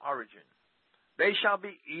primal origin. They shall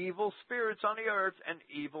be evil spirits on the earth, and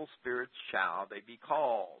evil spirits shall they be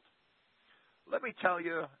called. Let me tell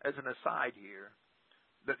you, as an aside here,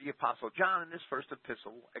 that the Apostle John in his first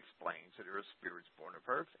epistle explains that there are spirits born of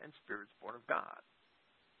earth and spirits born of God.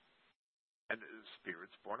 And the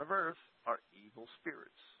spirits born of earth are evil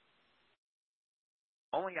spirits.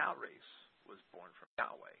 Only our race was born from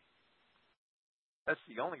Yahweh. That's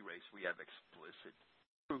the only race we have explicit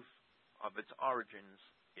proof of its origins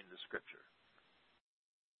in the Scripture.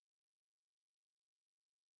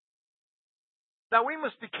 Now, we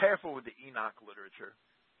must be careful with the Enoch literature,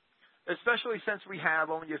 especially since we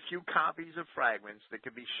have only a few copies of fragments that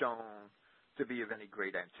can be shown to be of any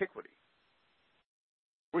great antiquity,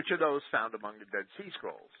 which are those found among the Dead Sea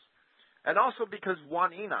Scrolls. And also because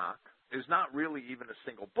 1 Enoch is not really even a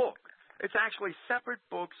single book. It's actually separate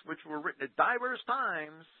books which were written at diverse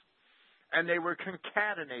times, and they were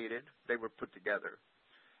concatenated, they were put together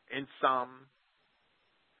in some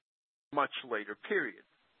much later period.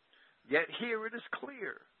 Yet here it is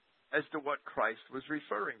clear as to what Christ was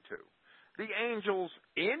referring to. The angels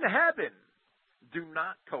in heaven do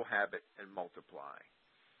not cohabit and multiply,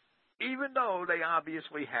 even though they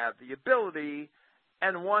obviously have the ability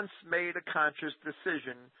and once made a conscious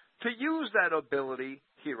decision to use that ability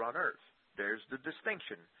here on earth. There's the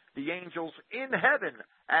distinction. The angels in heaven,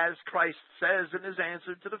 as Christ says in his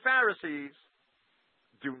answer to the Pharisees,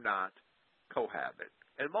 do not cohabit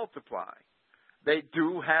and multiply. They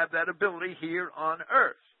do have that ability here on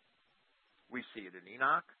earth. We see it in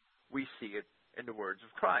Enoch. We see it in the words of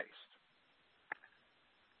Christ,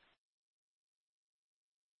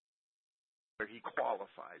 where he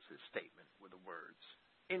qualifies his statement with the words,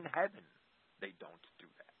 in heaven they don't do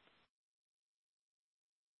that.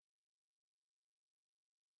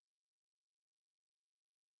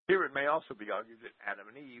 Here it may also be argued that Adam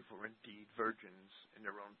and Eve were indeed virgins in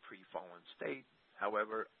their own pre-fallen state.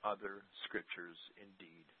 However, other scriptures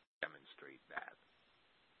indeed demonstrate that.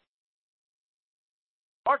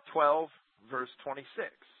 Mark 12, verse 26.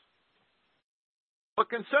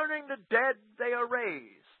 But concerning the dead, they are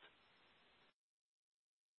raised.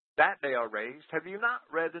 That they are raised, have you not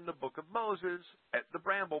read in the book of Moses, at the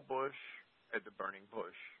bramble bush, at the burning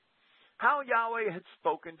bush, how Yahweh had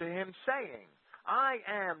spoken to him, saying, I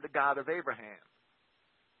am the God of Abraham,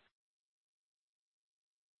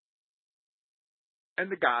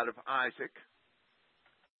 and the God of Isaac,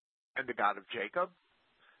 and the God of Jacob.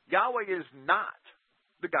 Yahweh is not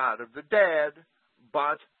the God of the dead,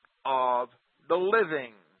 but of the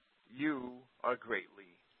living. You are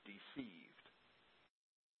greatly deceived.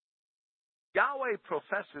 Yahweh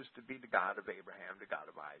professes to be the God of Abraham, the God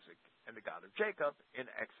of Isaac, and the God of Jacob in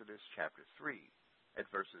Exodus chapter 3 at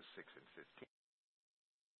verses 6 and 15.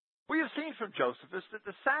 We have seen from Josephus that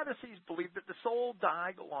the Sadducees believed that the soul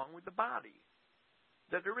died along with the body,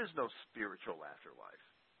 that there is no spiritual afterlife.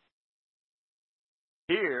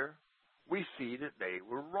 Here, we see that they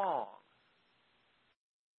were wrong.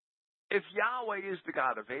 If Yahweh is the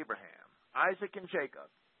God of Abraham, Isaac, and Jacob,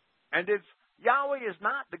 and if Yahweh is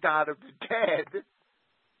not the God of the dead,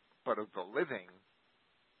 but of the living,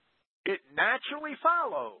 it naturally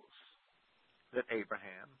follows that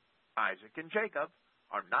Abraham, Isaac, and Jacob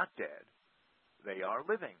are not dead. They are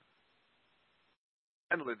living,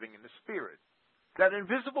 and living in the Spirit. That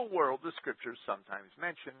invisible world the Scriptures sometimes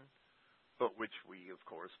mention, but which we, of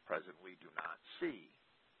course, presently do not see.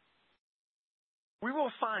 We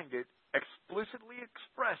will find it explicitly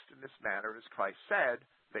expressed in this manner, as Christ said,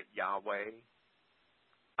 that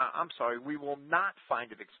we will not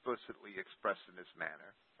find it explicitly expressed in this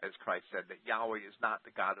manner, as Christ said, that Yahweh is not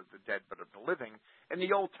the God of the dead, but of the living, in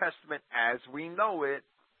the Old Testament as we know it.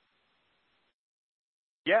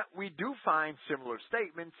 Yet we do find similar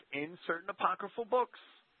statements in certain apocryphal books,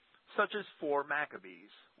 such as 4 Maccabees,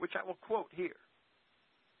 which I will quote here.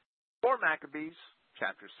 4 Maccabees,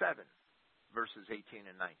 chapter 7, verses 18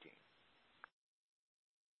 and 19.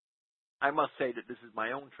 I must say that this is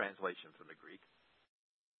my own translation from the Greek.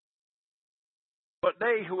 But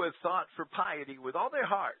they who have thought for piety with all their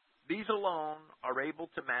heart, these alone are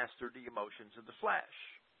able to master the emotions of the flesh.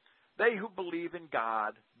 They who believe in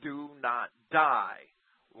God do not die.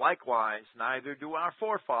 Likewise, neither do our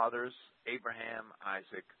forefathers, Abraham,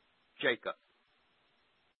 Isaac, Jacob.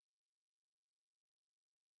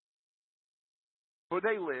 For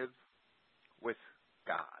they live with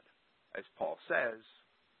God. As Paul says,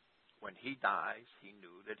 when he dies, he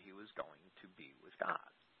knew that he was going to be with God.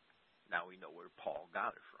 Now we know where Paul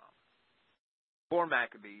got it from. 4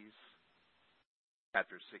 Maccabees,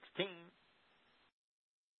 chapter 16,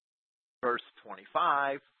 verse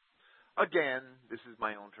 25. Again, this is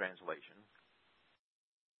my own translation.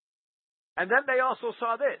 And then they also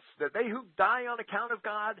saw this, that they who die on account of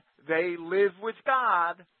God, they live with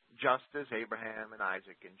God, just as Abraham and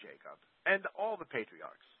Isaac and Jacob, and all the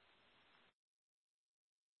patriarchs.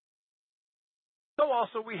 So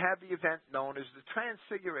also we have the event known as the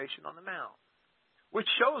Transfiguration on the Mount, which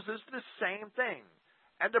shows us the same thing,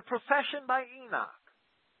 and the profession by Enoch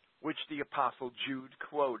which the Apostle Jude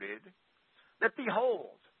quoted, that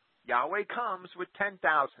behold, Yahweh comes with 10,000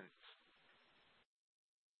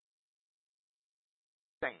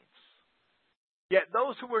 saints. Yet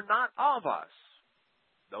those who were not of us,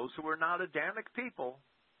 those who were not Adamic people,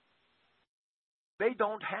 they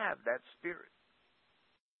don't have that spirit.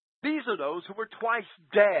 These are those who were twice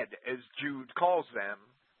dead, as Jude calls them.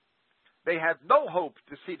 They have no hope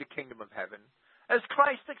to see the kingdom of heaven, as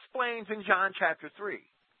Christ explains in John chapter 3,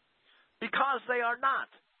 because they are not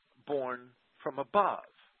born from above.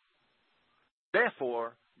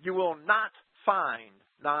 Therefore, you will not find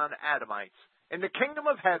non-Adamites in the kingdom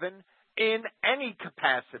of heaven in any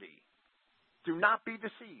capacity. Do not be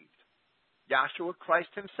deceived. Yahshua Christ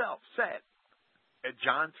himself said at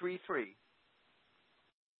John 3:3,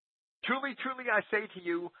 truly, truly, I say to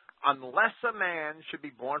you, unless a man should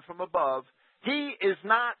be born from above, he is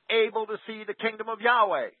not able to see the kingdom of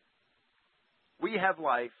Yahweh. We have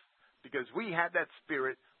life because we have that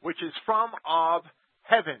spirit which is from of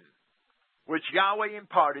heaven, which Yahweh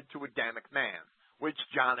imparted to Adamic man, which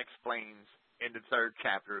John explains in the 3rd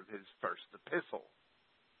chapter of his first epistle.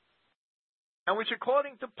 And which,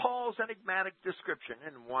 according to Paul's enigmatic description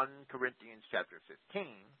in 1 Corinthians chapter 15,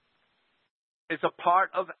 is a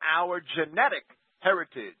part of our genetic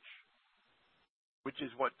heritage, which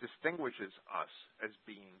is what distinguishes us as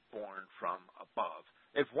being born from above.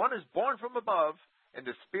 If one is born from above in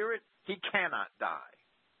the spirit, he cannot die,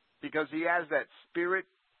 because he has that spirit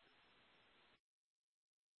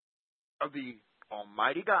of the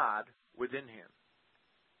Almighty God within him.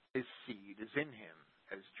 His seed is in him,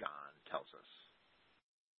 as John tells us.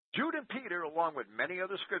 Jude and Peter, along with many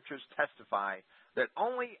other scriptures, testify that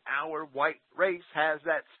only our white race has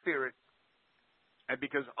that spirit. And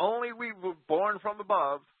because only we were born from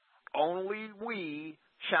above, only we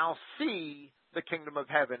shall see the kingdom of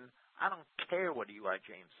heaven. I don't care what Eli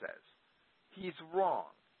James says. He's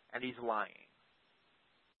wrong, and he's lying.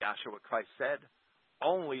 Yahshua Christ said,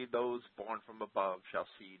 only those born from above shall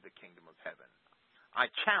see the kingdom of heaven. I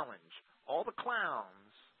challenge all the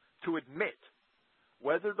clowns to admit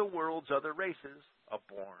whether the world's other races are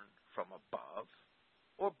born from above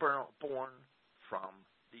or born from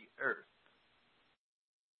the earth.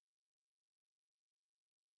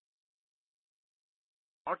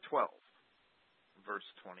 Mark 12, verse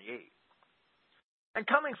 28. And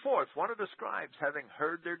coming forth, one of the scribes, having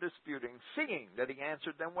heard their disputing, seeing that he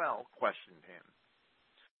answered them well, questioned him.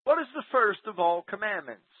 What is the first of all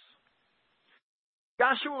commandments?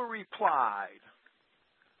 Yahshua replied,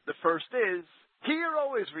 the first is, hear,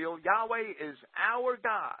 O Israel, Yahweh is our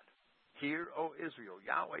God. Hear, O Israel,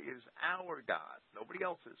 Yahweh is our God, nobody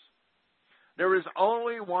else's. There is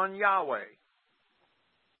only one Yahweh.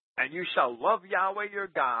 And you shall love Yahweh your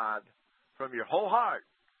God from your whole heart,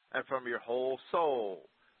 and from your whole soul,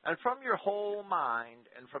 and from your whole mind,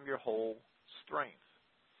 and from your whole strength.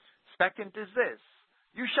 Second is this,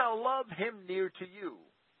 you shall love him near to you.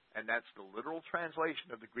 And that's the literal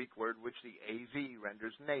translation of the Greek word which the AV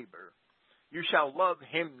renders neighbor. You shall love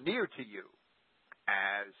him near to you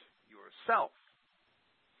as yourself.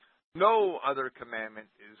 No other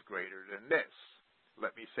commandment is greater than this.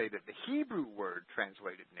 Let me say that the Hebrew word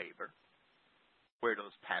translated neighbor, where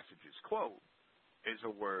those passages quote, is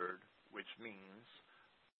a word which means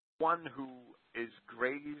one who is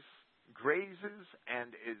grazes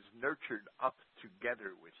and is nurtured up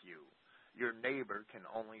together with you. Your neighbor can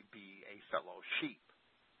only be a fellow sheep.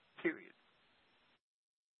 Period.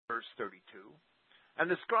 Verse 32. And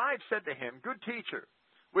the scribe said to him, good teacher,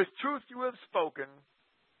 with truth you have spoken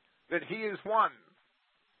that he is one,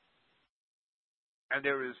 and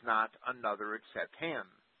there is not another except him,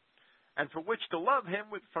 and for which to love him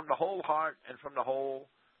from the whole heart, and from the whole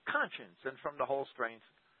conscience, and from the whole strength,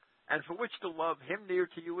 and for which to love him near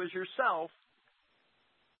to you as yourself,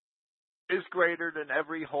 is greater than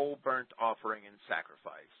every whole burnt offering and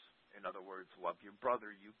sacrifice. In other words, love your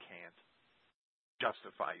brother. You can't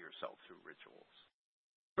justify yourself through rituals.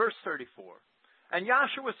 Verse 34. And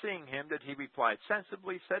Yahshua, seeing him that he replied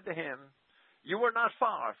sensibly, said to him, you are not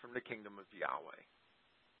far from the kingdom of Yahweh.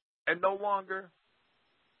 And no longer,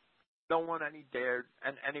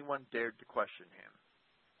 anyone dared to question him.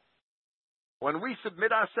 When we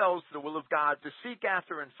submit ourselves to the will of God to seek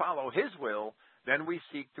after and follow his will, then we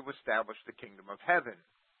seek to establish the kingdom of heaven,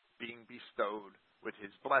 being bestowed with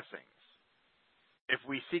his blessings. If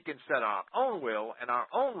we seek instead our own will and our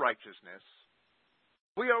own righteousness,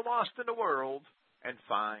 we are lost in the world and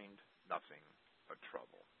find nothing but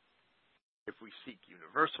trouble. If we seek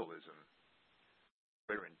universalism,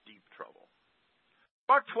 we're in deep trouble.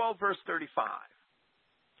 Mark 12, verse 35.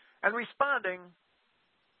 And responding,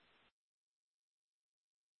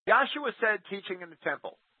 Joshua said, teaching in the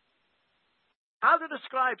temple, how did the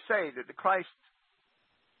scribes say that the Christ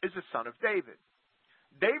is the son of David?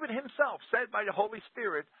 David himself said by the Holy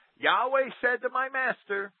Spirit, Yahweh said to my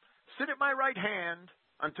master, sit at my right hand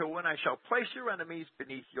until when I shall place your enemies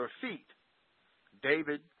beneath your feet.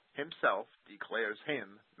 David himself declares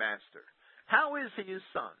him master. How is he his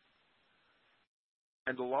son?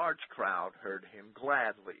 And the large crowd heard him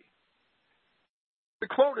gladly. The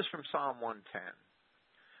quote is from Psalm 110.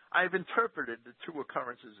 I have interpreted the two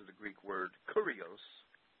occurrences of the Greek word kurios,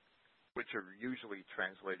 which are usually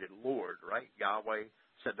translated Lord, right? Yahweh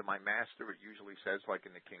said to my master. It usually says, like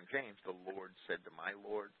in the King James, the Lord said to my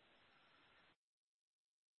Lord.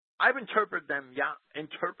 I've interpreted them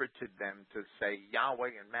to say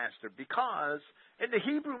Yahweh and master because in the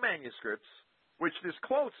Hebrew manuscripts, which this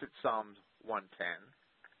quotes at Psalm 110,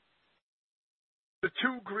 the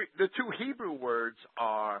two Hebrew words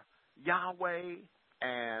are Yahweh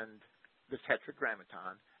and the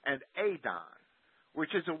Tetragrammaton and Adon,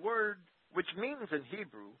 which is a word which means in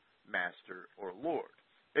Hebrew master or Lord.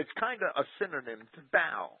 It's kind of a synonym to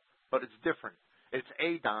bow, but it's different. It's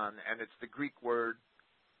Adon, and it's the Greek word.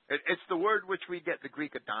 It's the word which we get the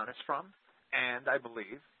Greek Adonis from, and I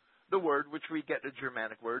believe the word which we get the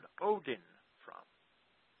Germanic word Odin from.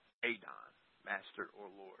 Adon, master or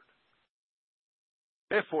Lord.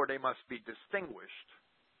 Therefore, they must be distinguished.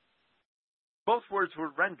 Both words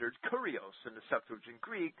were rendered kurios in the Septuagint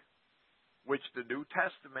Greek, which the New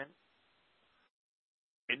Testament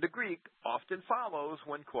in the Greek often follows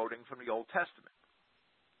when quoting from the Old Testament.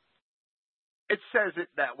 It says it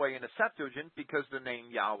that way in the Septuagint because the name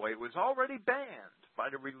Yahweh was already banned by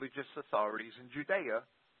the religious authorities in Judea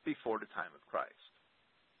before the time of Christ.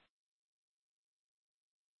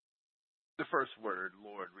 The first word,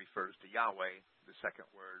 Lord, refers to Yahweh. The second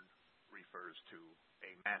word refers to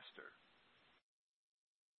a master.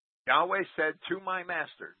 Yahweh said to my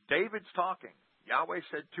master. David's talking. Yahweh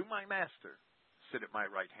said to my master, sit at my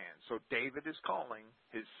right hand. So David is calling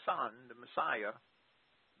his son, the Messiah,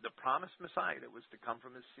 the promised Messiah that was to come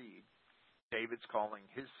from his seed. David's calling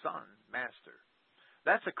his son master.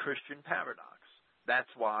 That's a Christian paradox. That's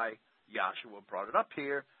why Joshua brought it up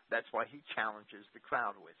here. That's why he challenges the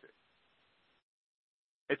crowd with it.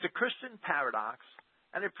 It's a Christian paradox,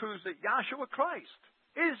 and it proves that Yahshua Christ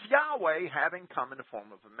is Yahweh having come in the form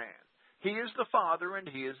of a man. He is the Father and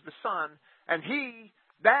he is the Son, and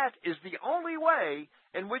that is the only way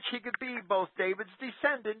in which he could be both David's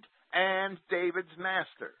descendant and David's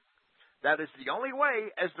master. That is the only way,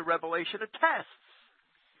 as the Revelation attests,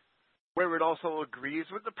 where it also agrees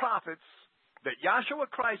with the prophets, that Yahshua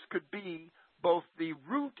Christ could be both the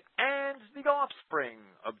root and the offspring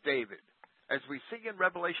of David, as we see in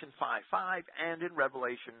Revelation 5:5 and in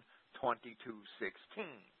Revelation 22:16.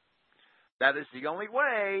 That is the only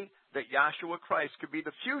way that Yahshua Christ could be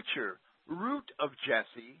the future root of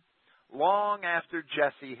Jesse long after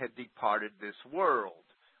Jesse had departed this world,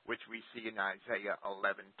 which we see in Isaiah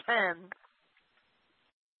 11:10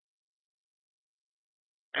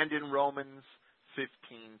 and in Romans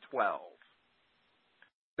 15:12.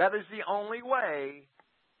 That is the only way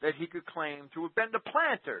that he could claim to have been the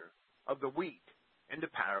planter of the wheat in the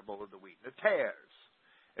parable of the wheat and the tares.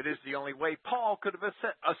 It is the only way Paul could have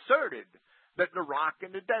asserted that the rock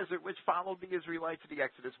in the desert which followed the Israelites to the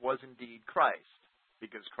Exodus was indeed Christ,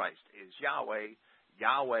 because Christ is Yahweh.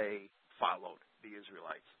 Yahweh followed the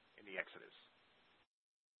Israelites in the Exodus.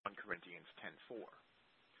 1 Corinthians 10:4.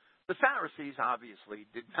 The Pharisees obviously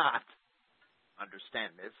did not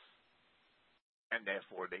understand this, and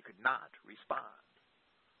therefore they could not respond.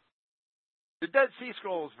 The Dead Sea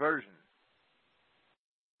Scrolls version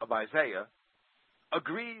of Isaiah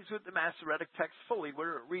agrees with the Masoretic text fully,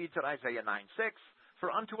 where it reads at Isaiah 9:6,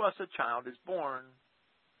 for unto us a child is born,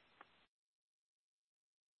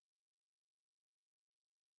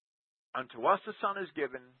 unto us a son is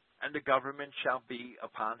given, and the government shall be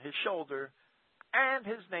upon his shoulder, and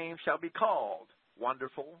his name shall be called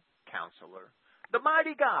Wonderful Counselor, the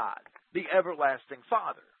Mighty God, the Everlasting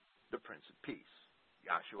Father, the Prince of Peace,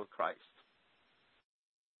 Yahshua Christ.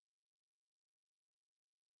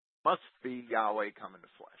 Must be Yahweh come in the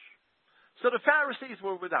flesh. So the Pharisees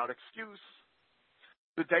were without excuse.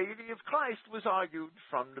 The deity of Christ was argued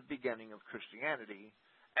from the beginning of Christianity,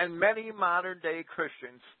 and many modern-day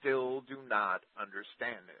Christians still do not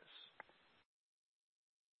understand this.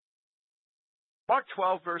 Mark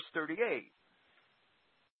 12, verse 38.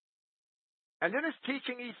 And in his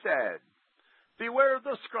teaching he said, beware of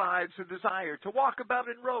those scribes who desire to walk about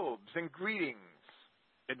in robes and greetings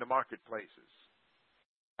in the marketplaces,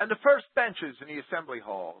 and the first benches in the assembly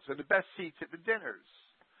halls, and the best seats at the dinners,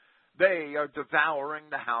 They are devouring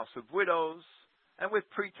the house of widows, and with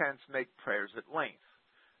pretense make prayers at length.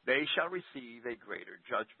 They shall receive a greater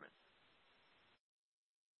judgment.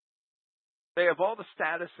 They have all the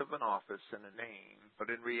status of an office and a name, but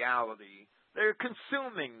in reality, they are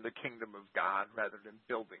consuming the kingdom of God rather than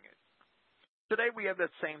building it. Today we have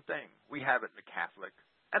that same thing. We have it in the Catholic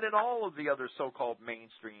and in all of the other so-called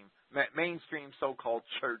mainstream so-called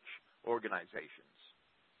church organizations.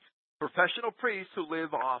 Professional priests who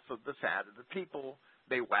live off of the fat of the people,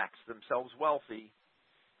 they wax themselves wealthy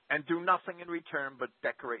and do nothing in return but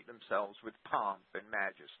decorate themselves with pomp and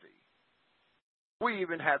majesty. We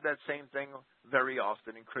even have that same thing very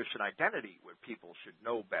often in Christian identity, where people should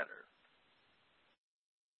know better.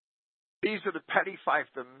 These are the petty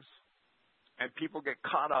fiefdoms, and people get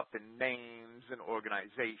caught up in names and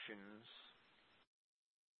organizations,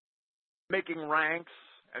 making ranks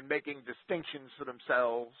and making distinctions for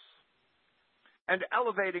themselves, and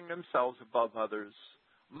elevating themselves above others,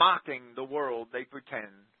 mocking the world they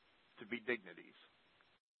pretend to be dignities.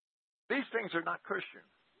 These things are not Christian.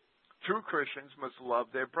 True Christians must love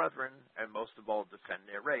their brethren and most of all defend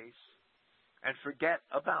their race and forget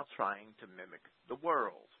about trying to mimic the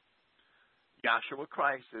world. Yahshua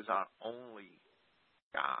Christ is our only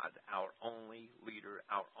God, our only leader,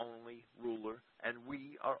 our only ruler, and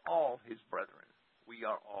we are all his brethren. We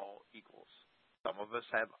are all equals. Some of us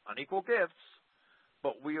have unequal gifts,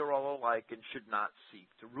 but we are all alike and should not seek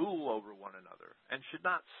to rule over one another and should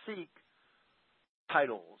not seek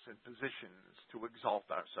titles and positions to exalt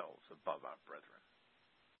ourselves above our brethren.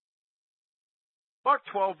 Mark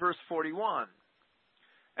 12, verse 41.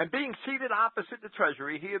 And being seated opposite the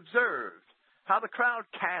treasury, he observed how the crowd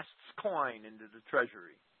casts coin into the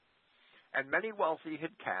treasury. And many wealthy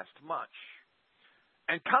had cast much.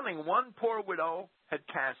 And coming, one poor widow had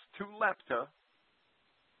cast 2 lepta,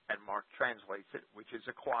 and Mark translates it, which is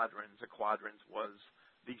a quadrans. A quadrans was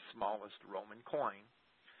the smallest Roman coin.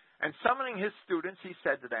 And summoning his students, he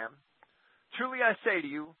said to them, Truly I say to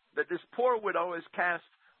you that this poor widow has cast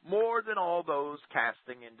more than all those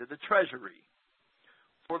casting into the treasury.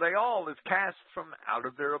 For they all have cast from out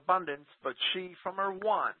of their abundance, but she from her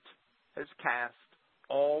want has cast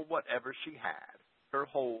all whatever she had, her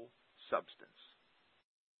whole substance.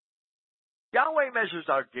 Yahweh measures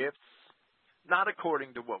our gifts not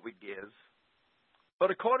according to what we give,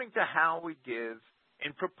 but according to how we give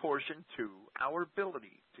in proportion to our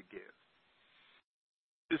ability to give.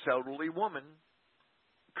 This elderly woman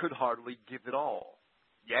could hardly give it all,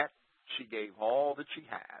 yet she gave all that she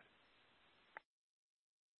had.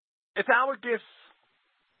 If our gifts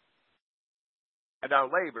and our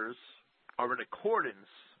labors are in accordance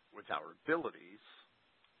with our abilities,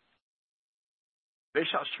 they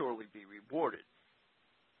shall surely be rewarded.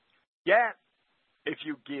 Yet, if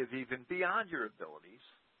you give even beyond your abilities,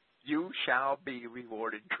 you shall be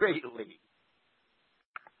rewarded greatly.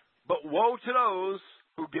 But woe to those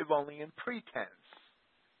who give only in pretense,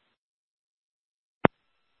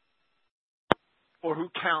 or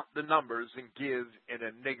who count the numbers and give in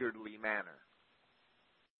a niggardly manner.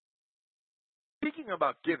 Speaking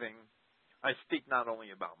about giving, I speak not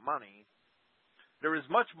only about money. There is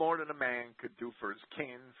much more that a man could do for his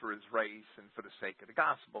kin, for his race, and for the sake of the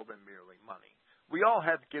gospel than merely money. We all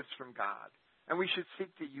have gifts from God, and we should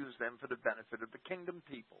seek to use them for the benefit of the kingdom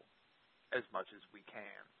people as much as we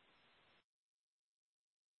can.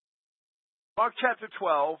 Mark chapter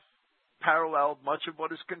 12 paralleled much of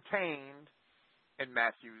what is contained in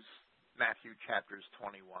Matthew chapters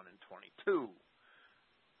 21 and 22.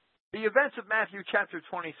 The events of Matthew chapter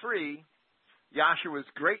 23, Yahshua's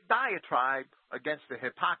great diatribe against the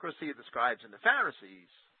hypocrisy of the scribes and the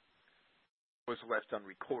Pharisees, was left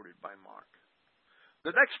unrecorded by Mark.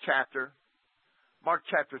 The next chapter, Mark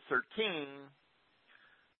chapter 13,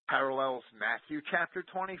 parallels Matthew chapter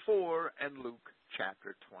 24 and Luke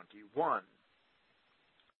chapter 21,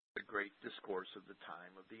 the great discourse of the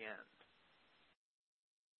time of the end.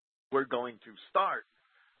 We're going to start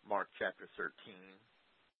Mark chapter 13,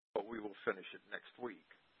 but we will finish it next week.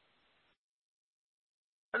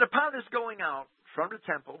 And upon his going out from the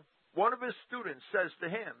temple, one of his students says to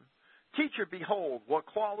him, Teacher, behold, what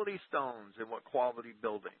quality stones and what quality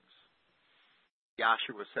buildings.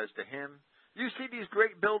 Yahshua says to him, You see these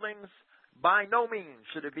great buildings? By no means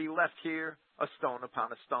should it be left here a stone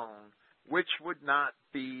upon a stone, which would not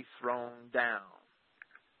be thrown down.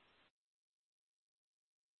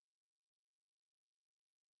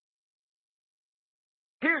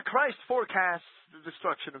 Here Christ forecasts the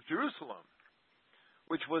destruction of Jerusalem,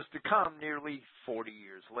 which was to come nearly 40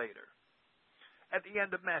 years later. At the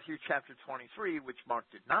end of Matthew chapter 23, which Mark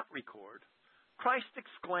did not record, Christ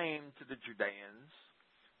exclaimed to the Judeans,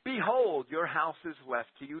 Behold, your house is left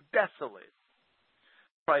to you desolate.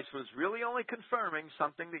 Christ was really only confirming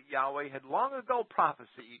something that Yahweh had long ago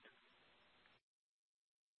prophesied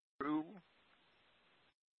through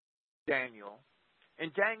Daniel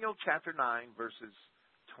in Daniel chapter 9, verses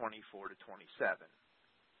 24 to 27.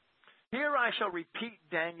 Here I shall repeat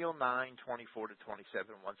Daniel 9, 24 to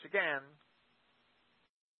 27 once again,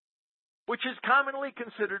 which is commonly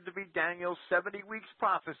considered to be Daniel's 70 weeks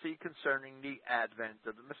prophecy concerning the advent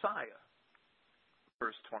of the Messiah.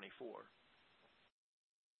 Verse 24.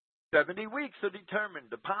 70 weeks are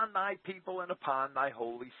determined upon thy people and upon thy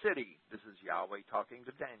holy city. This is Yahweh talking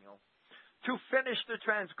to Daniel. To finish the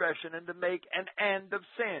transgression and to make an end of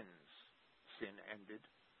sins. Sin ended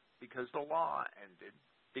because the law ended,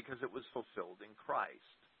 because it was fulfilled in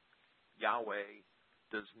Christ. Yahweh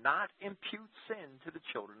does not impute sin to the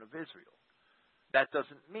children of Israel. That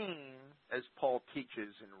doesn't mean, as Paul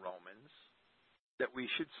teaches in Romans, that we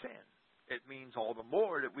should sin. It means all the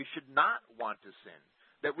more that we should not want to sin.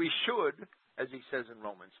 That we should, as he says in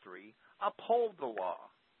Romans 3, uphold the law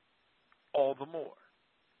all the more.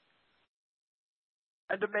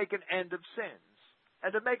 And to make an end of sins.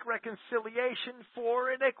 And to make reconciliation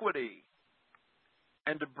for iniquity.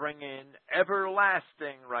 And to bring in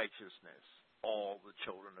everlasting righteousness. All the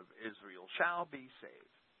children of Israel shall be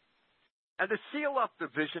saved. And to seal up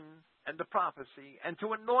the vision and the prophecy, and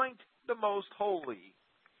to anoint the most holy.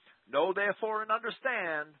 Know therefore and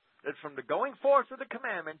understand that from the going forth of the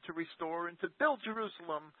commandment to restore and to build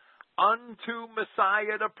Jerusalem unto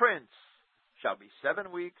Messiah the Prince shall be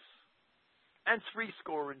 7 weeks, and 62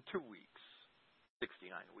 weeks,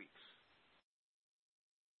 69 weeks.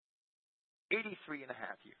 83 and a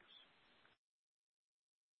half years.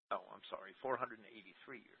 Oh, I'm sorry, 483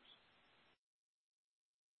 years.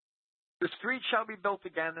 The street shall be built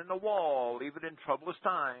again, and the wall, even in troublous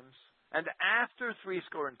times. And after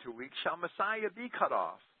 62 weeks shall Messiah be cut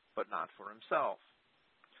off, but not for himself.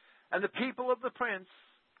 And the people of the prince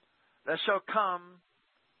that shall come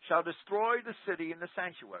shall destroy the city and the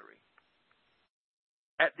sanctuary.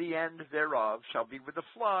 At the end thereof shall be with the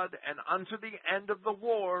flood, and unto the end of the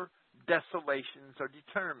war desolations are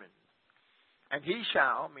determined. And he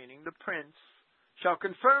shall, meaning the prince, shall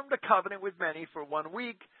confirm the covenant with many for 1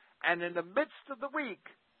 week, and in the midst of the week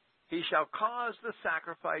he shall cause the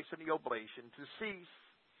sacrifice and the oblation to cease,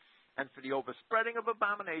 and for the overspreading of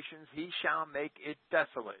abominations he shall make it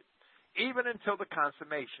desolate, even until the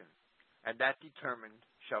consummation, and that determined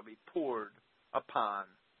shall be poured upon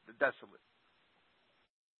the desolate.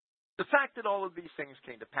 The fact that all of these things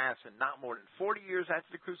came to pass in not more than 40 years after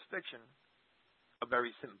the crucifixion, a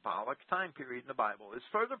very symbolic time period in the Bible, is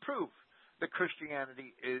further proof that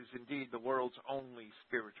Christianity is indeed the world's only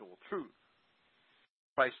spiritual truth.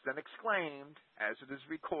 Christ then exclaimed, as it is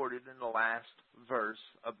recorded in the last verse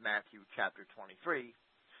of Matthew chapter 23,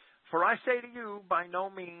 For I say to you, by no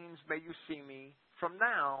means may you see me from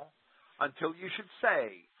now until you should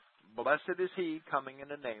say, Blessed is he coming in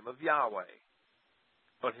the name of Yahweh.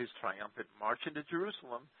 But his triumphant march into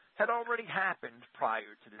Jerusalem had already happened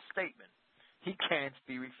prior to this statement. He can't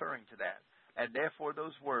be referring to that. And therefore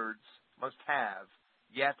those words must have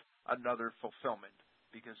yet another fulfillment,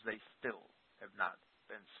 because they still have not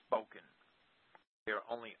been spoken. They are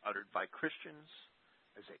only uttered by Christians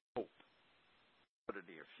as a hope for the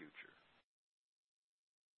near future.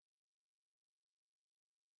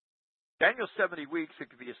 Daniel's 70 weeks,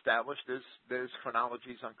 it can be established. There's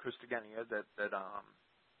chronologies on Christogenea that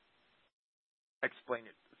explain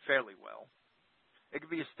it fairly well. It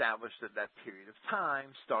can be established that that period of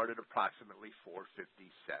time started approximately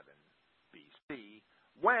 457 BC,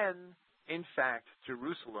 when, in fact,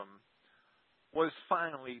 Jerusalem was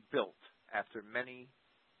finally built after many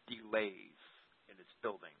delays in its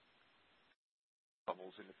building.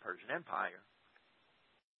 Troubles in the Persian Empire,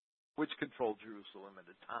 which controlled Jerusalem at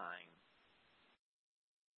the time.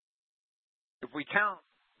 If we count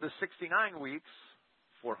the 69 weeks,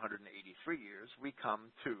 483 years, we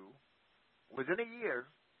come to, within a year,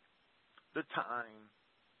 the time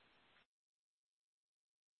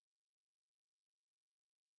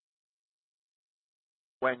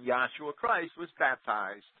when Yahshua Christ was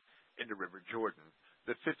baptized in the River Jordan,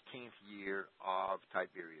 the 15th year of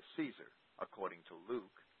Tiberius Caesar, according to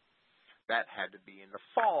Luke. That had to be in the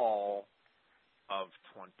fall of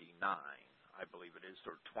 29, I believe it is,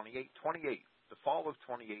 or 28, the fall of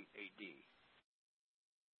 28 AD.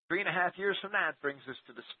 3.5 years from that brings us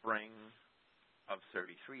to the spring of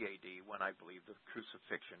 33 AD, when I believe the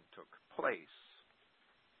crucifixion took place.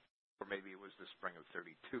 Or maybe it was the spring of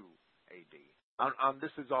 32 AD.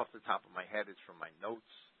 This is off the top of my head. It's from my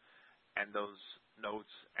notes. And those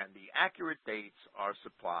notes and the accurate dates are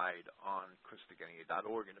supplied on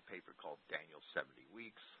Christogenea.org in a paper called Daniel 70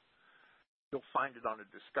 Weeks. You'll find it on a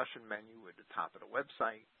discussion menu at the top of the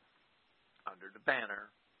website under the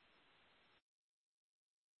banner.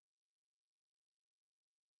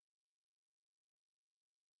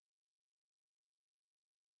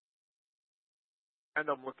 And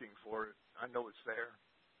I'm looking for it. I know it's there.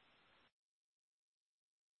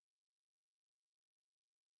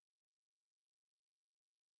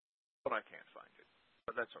 But I can't find it.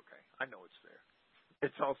 But that's okay. I know it's there.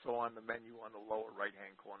 It's also on the menu on the lower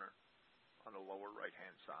right-hand corner, on the lower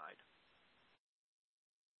right-hand side.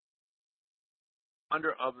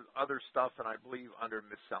 Under other stuff, and I believe under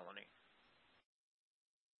miscellany.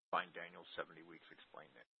 Find Daniel 70 Weeks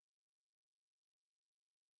explained it.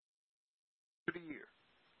 For the year.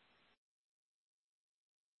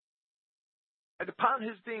 And upon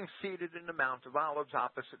his being seated in the Mount of Olives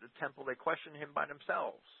opposite the temple, they questioned him by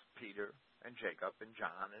themselves, Peter and Jacob and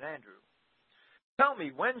John and Andrew. Tell me,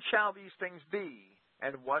 when shall these things be,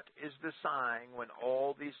 and what is the sign when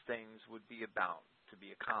all these things would be about to be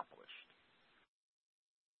accomplished?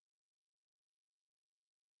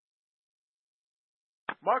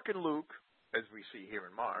 Mark and Luke, as we see here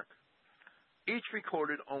in Mark, each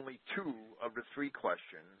recorded only 2 of the 3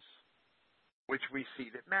 questions which we see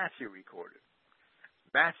that Matthew recorded.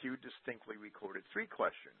 Matthew distinctly recorded 3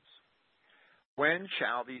 questions. When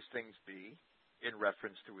shall these things be, in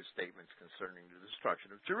reference to his statements concerning the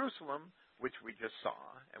destruction of Jerusalem, which we just saw,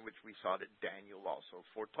 and which we saw that Daniel also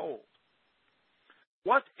foretold?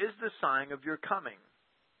 What is the sign of your coming,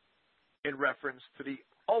 in reference to the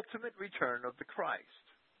ultimate return of the Christ,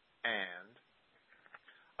 and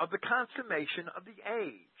of the consummation of the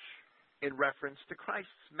age, in reference to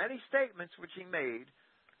Christ's many statements which he made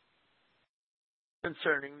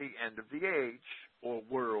concerning the end of the age, or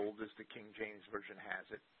world as the King James Version has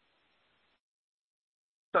it,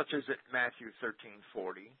 such as at Matthew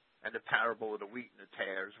 13:40 and the parable of the wheat and the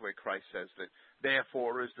tares, where Christ says that,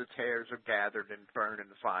 therefore as the tares are gathered and burned in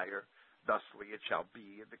the fire, thusly it shall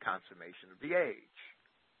be at the consummation of the age.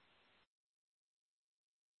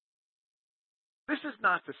 This is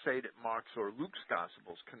not to say that Mark's or Luke's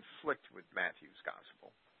Gospels conflict with Matthew's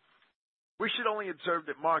Gospel. We should only observe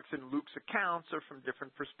that Mark's and Luke's accounts are from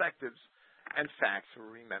different perspectives, and facts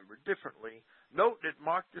are remembered differently. Note that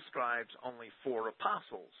Mark describes only 4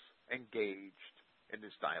 apostles engaged in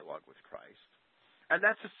this dialogue with Christ, and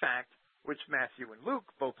that's a fact which Matthew and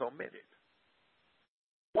Luke both omitted.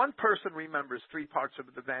 One person remembers 3 parts of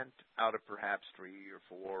an event out of perhaps 3 or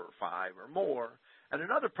 4 or 5 or more, and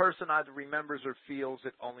another person either remembers or feels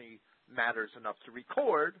it only matters enough to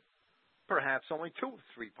record, perhaps only 2 of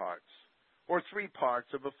 3 parts, or 3 parts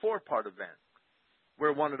of a 4-part event,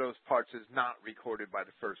 where one of those parts is not recorded by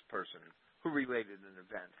the first person who related an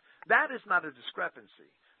event. That is not a discrepancy.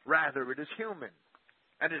 Rather, it is human,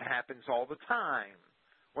 and it happens all the time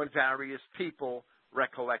when various people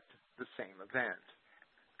recollect the same event.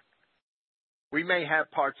 We may have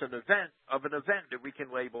parts of an event that we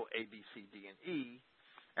can label A, B, C, D, and E,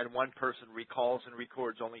 and one person recalls and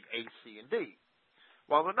records only A, C, and D,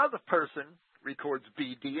 while another person records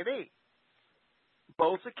B, D, and E.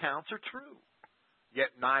 Both accounts are true,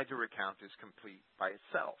 yet neither account is complete by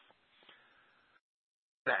itself.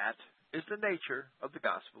 That is the nature of the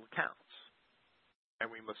gospel accounts. And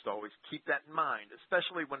we must always keep that in mind,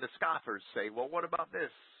 especially when the scoffers say, well, what about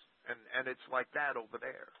this? And it's like that over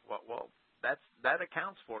there. Well, that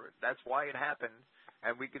accounts for it. That's why it happened.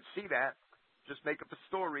 And we could see that. Just make up a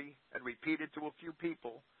story and repeat it to a few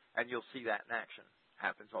people, and you'll see that in action.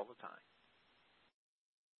 Happens all the time.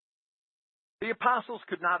 The apostles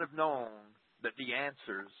could not have known that the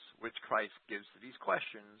answers which Christ gives to these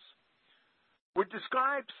questions would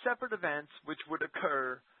describe separate events which would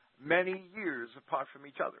occur many years apart from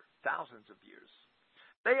each other, thousands of years.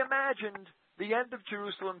 They imagined the end of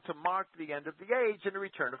Jerusalem to mark the end of the age and the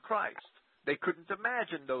return of Christ. They couldn't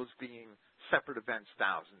imagine those being separate events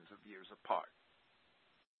thousands of years apart.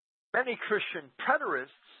 Many Christian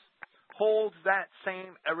preterists hold that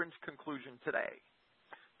same errant conclusion today.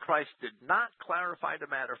 Christ did not clarify the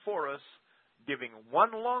matter for us, giving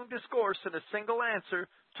one long discourse and a single answer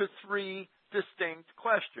to 3 distinct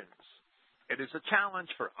questions. It is a challenge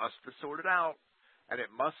for us to sort it out, and it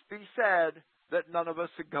must be said that none of us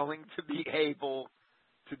are going to be able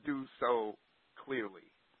to do so clearly.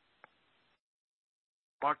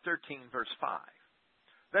 Mark 13, verse 5.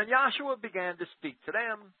 Then Joshua began to speak to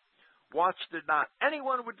them. Watch that not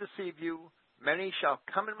anyone would deceive you. Many shall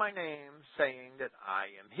come in my name, saying that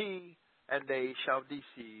I am he, and they shall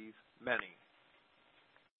deceive many.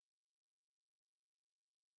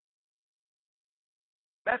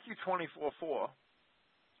 Matthew 24:4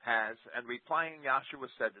 has, and replying Yahshua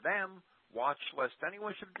said to them, watch lest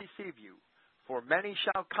anyone should deceive you, for many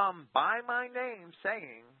shall come by my name,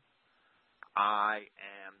 saying, I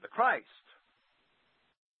am the Christ,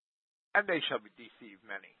 and they shall deceive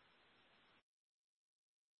many.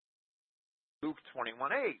 Luke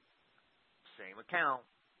 21:8, same account.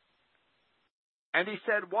 And he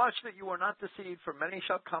said, watch that you are not deceived, for many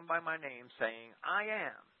shall come by my name, saying, I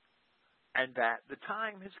am, and that the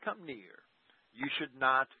time has come near. You should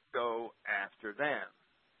not go after them.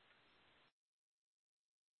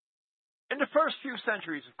 In the first few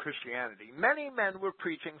centuries of Christianity, many men were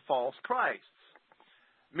preaching false Christs,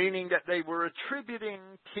 meaning that they were attributing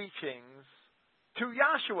teachings to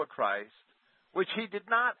Yahshua Christ, which he did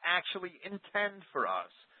not actually intend for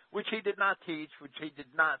us, which he did not teach, which he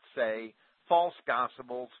did not say, false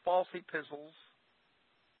gospels, false epistles.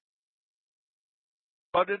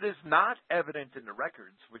 But it is not evident in the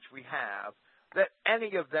records which we have that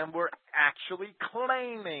any of them were actually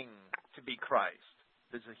claiming to be Christ.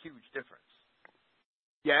 There's a huge difference.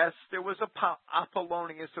 Yes, there was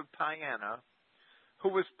Apollonius of Tyana, who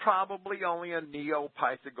was probably only a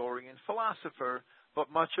Neo-Pythagorean philosopher,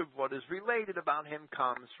 but much of what is related about him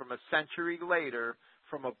comes from a century later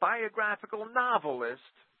from a biographical novelist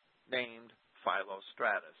named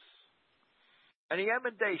Philostratus. And the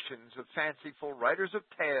emendations of fanciful writers of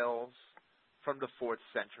tales from the 4th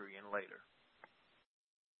century and later.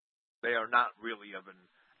 They are not really of an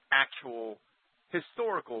actual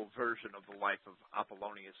historical version of the life of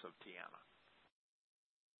Apollonius of Tyana.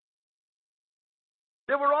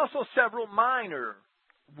 There were also several minor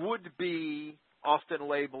would-be, often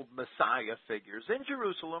labeled Messiah figures in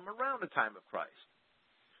Jerusalem around the time of Christ,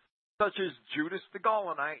 such as Judas the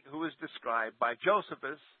Gaulonite, who is described by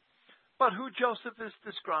Josephus, but who Josephus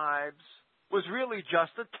describes was really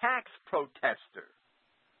just a tax protester.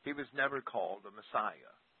 He was never called a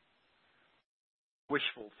Messiah.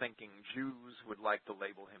 Wishful thinking Jews would like to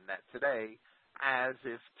label him that today, as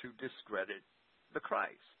if to discredit the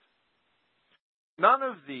Christ. None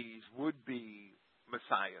of these would-be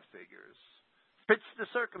Messiah figures fits the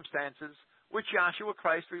circumstances which Yahshua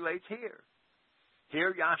Christ relates here.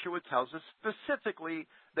 Here Yahshua tells us specifically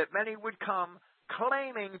that many would come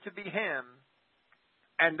claiming to be him,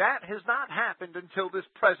 and that has not happened until this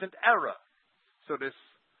present era. So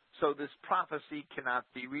this prophecy cannot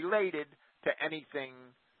be related to anything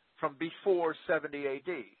from before 70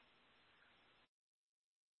 AD.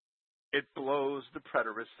 It blows the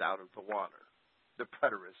preterists out of the water. The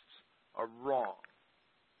preterists are wrong.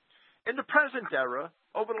 In the present era,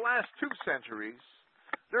 over the last 2 centuries,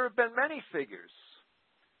 there have been many figures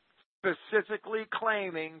specifically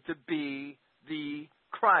claiming to be the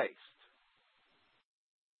Christ,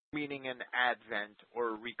 meaning an advent or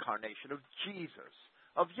a reincarnation of Jesus,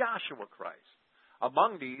 of Yahshua Christ.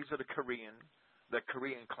 Among these are the Korean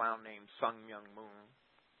clown named Sung Myung Moon,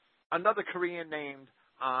 another Korean named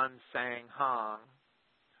An Sang Hong,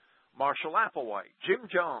 Marshall Applewhite, Jim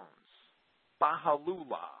Jones,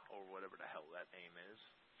 Bahalula, or whatever the hell that name is,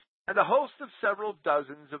 and a host of several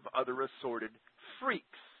dozens of other assorted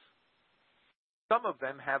freaks. Some of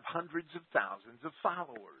them have hundreds of thousands of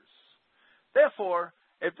followers. Therefore,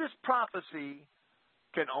 if this prophecy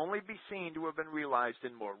can only be seen to have been realized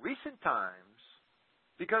in more recent times,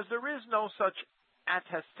 because there is no such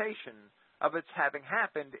attestation of its having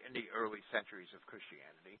happened in the early centuries of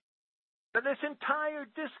Christianity, then this entire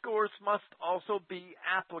discourse must also be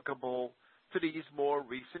applicable to these more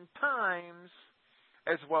recent times,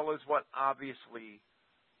 as well as what obviously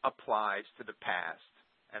applies to the past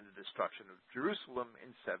and the destruction of Jerusalem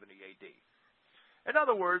in 70 AD. In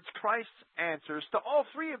other words, Christ's answers to all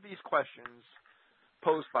 3 of these questions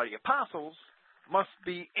posed by the apostles must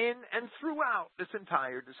be in and throughout this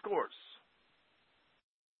entire discourse.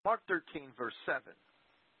 Mark 13, verse 7.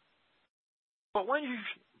 But when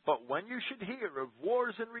you should hear of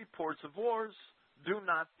wars and reports of wars, do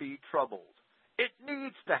not be troubled. It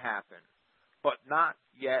needs to happen, but not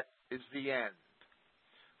yet is the end.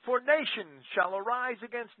 For nation shall arise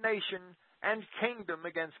against nation, and kingdom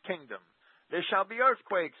against kingdom. There shall be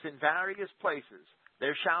earthquakes in various places.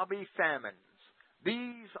 There shall be famines.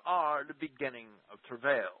 These are the beginning of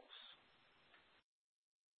travails.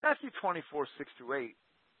 Matthew 24, 6-8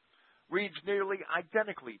 reads nearly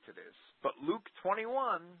identically to this, but Luke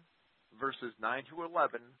 21, verses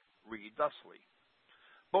 9-11 read thusly.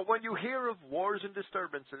 But when you hear of wars and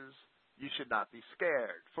disturbances, you should not be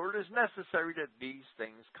scared, for it is necessary that these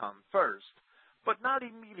things come first, but not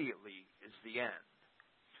immediately is the end.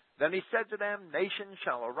 Then he said to them, nation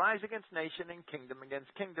shall arise against nation, and kingdom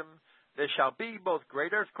against kingdom. There shall be both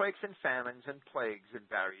great earthquakes and famines and plagues in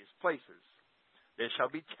various places. There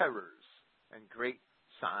shall be terrors and great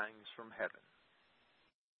signs from heaven.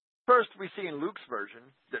 First, we see in Luke's version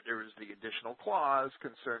that there is the additional clause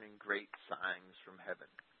concerning great signs from heaven.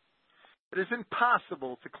 It is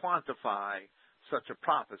impossible to quantify such a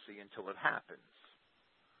prophecy until it happens.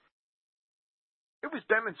 It was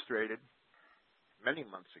demonstrated many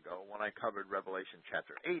months ago when I covered Revelation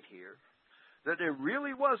chapter 8 here that there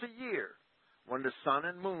really was a year when the sun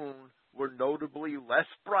and moon were notably less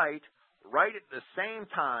bright right at the same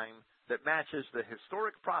time that matches the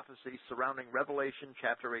historic prophecy surrounding Revelation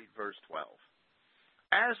chapter 8 verse 12,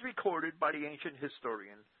 as recorded by the ancient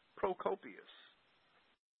historian Procopius,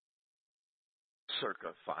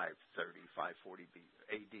 circa 530-540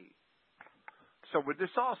 AD. So with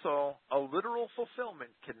this also, a literal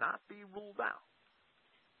fulfillment cannot be ruled out.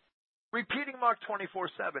 Repeating Mark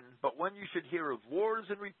 24:7, but when you should hear of wars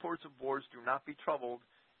and reports of wars, do not be troubled.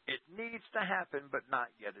 It needs to happen, but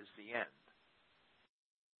not yet is the end.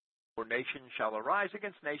 For nation shall arise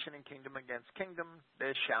against nation, and kingdom against kingdom.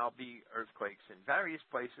 There shall be earthquakes in various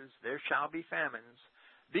places. There shall be famines.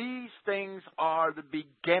 These things are the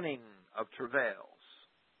beginning of travails.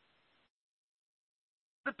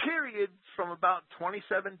 The period from about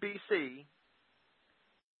 27 BC,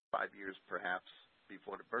 5 years perhaps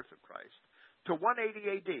before the birth of Christ, to 180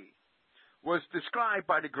 AD, was described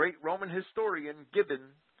by the great Roman historian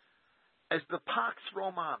Gibbon as the Pax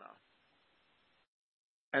Romana,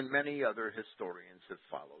 and many other historians have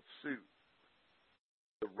followed suit.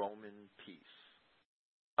 The Roman peace.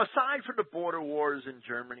 Aside from the border wars in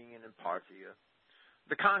Germany and in Parthia,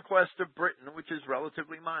 the conquest of Britain, which is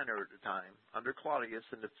relatively minor at the time, under Claudius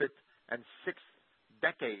in the 5th and 6th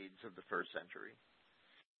decades of the 1st century,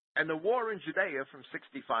 and the war in Judea from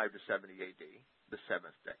 65 to 70 AD, the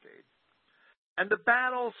 7th decade, and the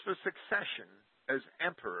battles for succession as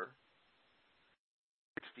emperor,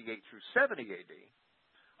 68 through 70 AD,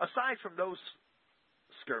 aside from those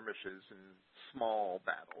skirmishes and small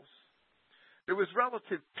battles, there was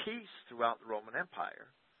relative peace throughout the Roman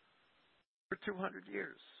Empire for 200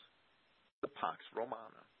 years, the Pax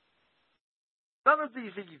Romana. None of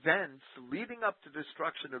these events leading up to the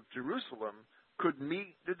destruction of Jerusalem could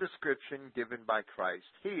meet the description given by Christ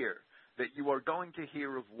here, that you are going to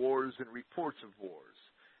hear of wars and reports of wars,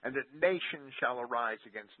 and that nation shall arise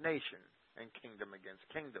against nation, and kingdom against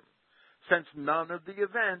kingdom. Since none of the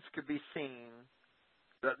events could be seen,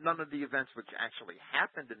 that none of the events which actually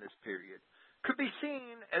happened in this period could be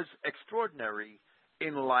seen as extraordinary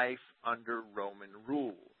in life under Roman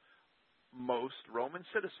rule. Most Roman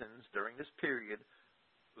citizens during this period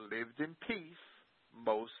lived in peace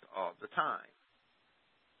most of the time.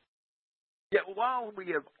 Yet while we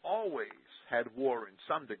have always had war in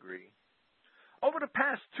some degree, over the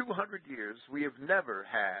past 200 years we have never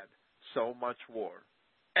had so much war,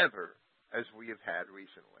 ever, as we have had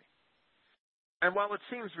recently. And while it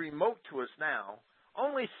seems remote to us now,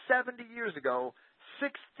 only 70 years ago,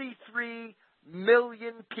 63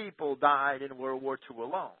 million people died in World War II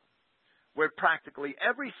alone, where practically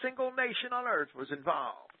every single nation on earth was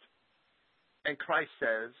involved. And Christ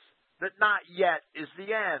says that not yet is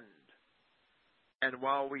the end. And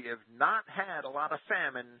while we have not had a lot of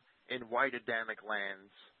famine in white Adamic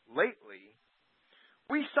lands lately,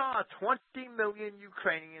 we saw 20 million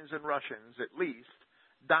Ukrainians and Russians, at least,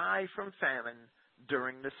 die from famine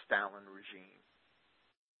during the Stalin regime.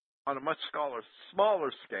 On a much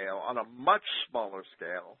smaller scale,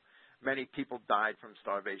 many people died from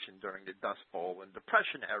starvation during the Dust Bowl and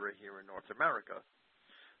Depression era here in North America.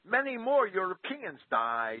 Many more Europeans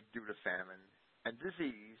died due to famine and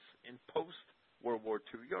disease in post-World War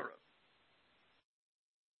II Europe.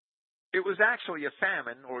 It was actually a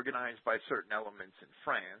famine organized by certain elements in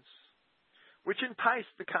France, which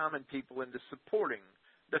enticed the common people into supporting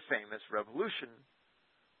the famous revolution,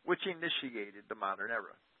 which initiated the modern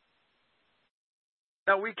era.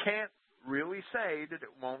 Now, we can't really say that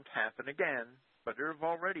it won't happen again, but there have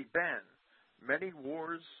already been many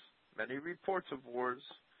wars, many reports of wars,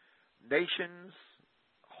 nations,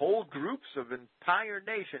 whole groups of entire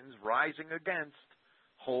nations rising against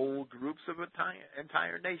whole groups of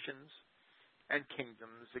entire nations, and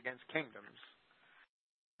kingdoms against kingdoms.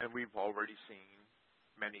 And we've already seen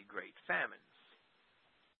many great famines.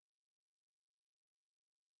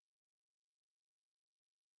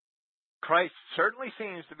 Christ certainly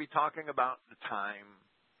seems to be talking about the time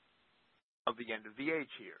of the end of the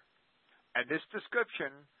age here. And this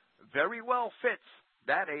description very well fits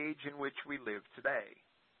that age in which we live today.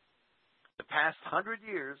 The past 100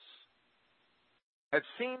 years have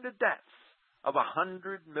seen the deaths of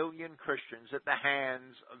 100 million Christians at the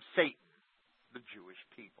hands of Satan, the Jewish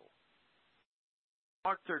people.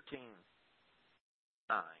 Mark 13:9.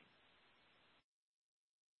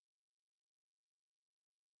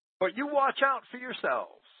 But you watch out for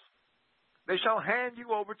yourselves. They shall hand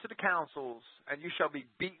you over to the councils, and you shall be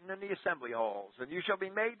beaten in the assembly halls, and you shall be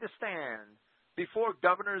made to stand before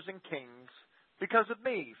governors and kings because of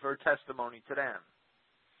me for a testimony to them.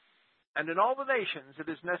 And in all the nations it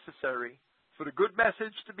is necessary for the good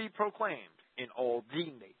message to be proclaimed in all the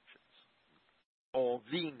nations. All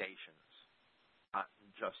the nations, not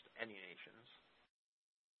just any nations.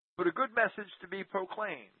 For the good message to be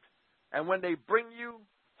proclaimed. And when they bring you,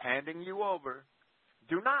 handing you over,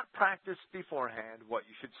 do not practice beforehand what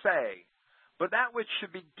you should say, but that which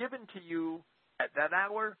should be given to you at that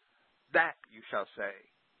hour, that you shall say.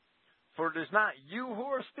 For it is not you who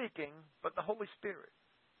are speaking, but the Holy Spirit.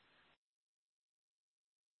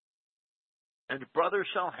 And brother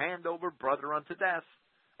shall hand over brother unto death,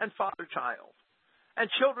 and father child. And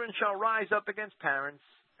children shall rise up against parents,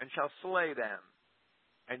 and shall slay them.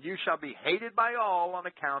 And you shall be hated by all on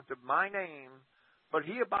account of my name, but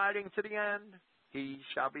he abiding to the end, he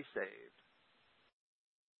shall be saved.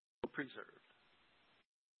 Preserved.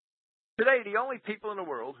 Today, the only people in the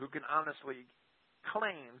world who can honestly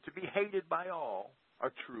claim to be hated by all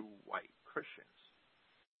are true white Christians.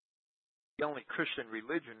 The only Christian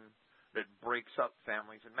religion that breaks up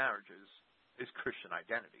families and marriages is Christian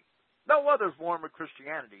identity. No other form of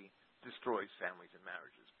Christianity destroys families and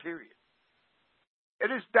marriages, period.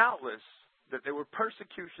 It is doubtless that there were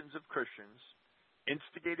persecutions of Christians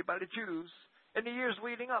instigated by the Jews in the years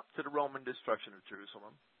leading up to the Roman destruction of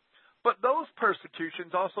Jerusalem. But those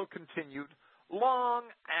persecutions also continued long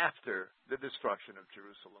after the destruction of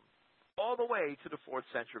Jerusalem, all the way to the 4th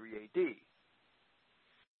century A.D.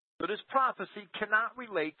 So this prophecy cannot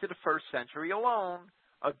relate to the 1st century alone.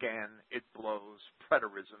 Again, it blows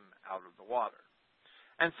preterism out of the water.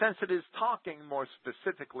 And since it is talking more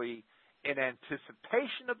specifically in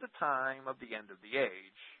anticipation of the time of the end of the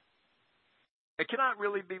age, it cannot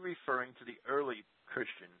really be referring to the early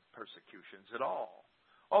Christian persecutions at all,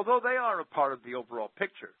 although they are a part of the overall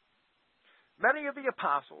picture. Many of the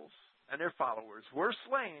apostles and their followers were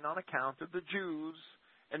slain on account of the Jews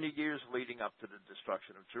in the years leading up to the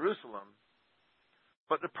destruction of Jerusalem,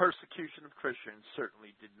 but the persecution of Christians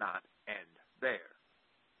certainly did not end there.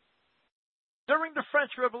 During the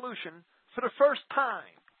French Revolution, for the first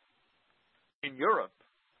time in Europe,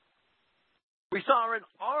 we saw an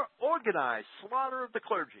organized slaughter of the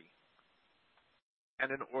clergy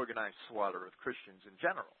and an organized slaughter of Christians in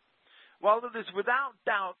general. While it is without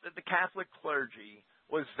doubt that the Catholic clergy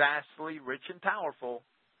was vastly rich and powerful,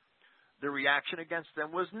 the reaction against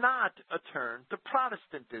them was not a turn to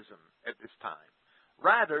Protestantism at this time.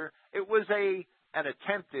 Rather, it was an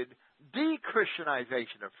attempted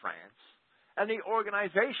de-Christianization of France and the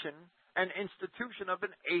organization and institution of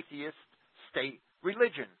an atheist state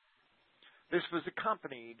religion. This was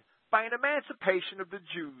accompanied by an emancipation of the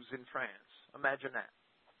Jews in France. Imagine that.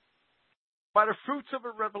 By the fruits of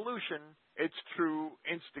a revolution, its true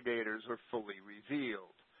instigators were fully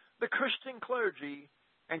revealed. The Christian clergy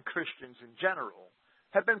and Christians in general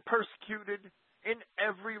have been persecuted in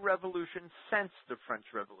every revolution since the French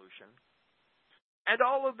Revolution. And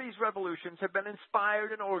all of these revolutions have been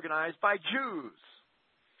inspired and organized by Jews.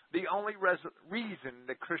 The only reason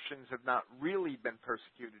that Christians have not really been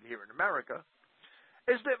persecuted here in America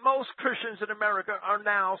is that most Christians in America are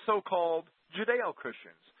now so-called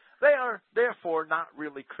Judeo-Christians. They are therefore not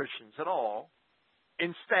really Christians at all.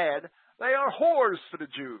 Instead, they are whores for the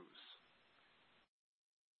Jews.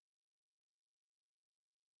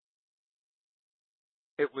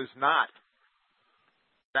 It was not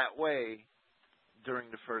that way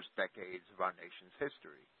during the first decades of our nation's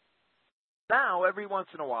history. Now, every once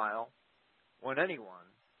in a while, when anyone,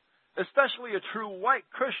 especially a true white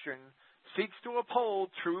Christian, seeks to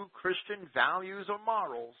uphold true Christian values or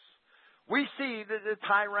morals, we see that the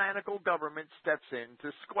tyrannical government steps in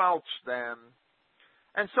to squelch them.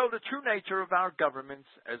 And so the true nature of our governments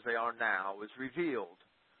as they are now is revealed.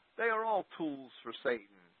 They are all tools for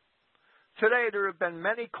Satan. Today there have been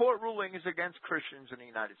many court rulings against Christians in the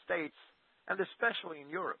United States, and especially in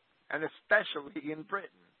Europe, and especially in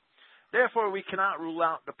Britain. Therefore, we cannot rule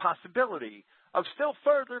out the possibility of still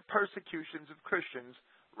further persecutions of Christians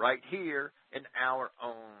right here in our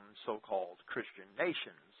own so-called Christian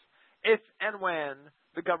nations, if and when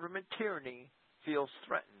the government tyranny feels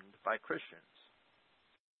threatened by Christians.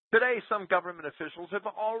 Today, some government officials have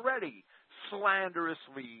already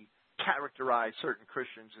slanderously characterized certain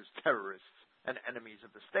Christians as terrorists and enemies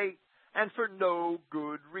of the state, and for no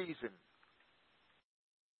good reason.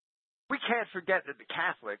 We can't forget that the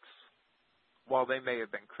Catholics, while they may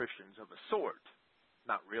have been Christians of a sort,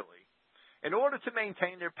 not really, in order to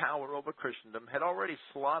maintain their power over Christendom, had already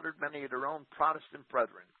slaughtered many of their own Protestant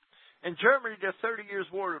brethren. In Germany, the 30 Years'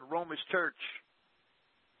 War of the Romish Church,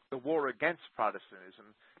 the war against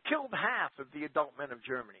Protestantism, killed half of the adult men of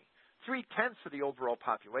Germany, 3/10 of the overall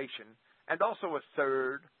population, and also a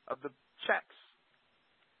third of the Czechs.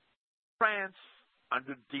 France,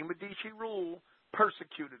 under de Medici rule,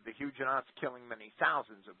 persecuted the Huguenots, killing many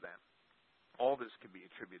thousands of them. All this can be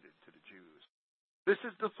attributed to the Jews. This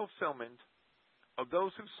is the fulfillment of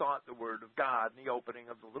those who sought the Word of God in the opening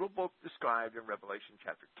of the little book described in Revelation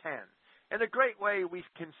chapter 10. In a great way, we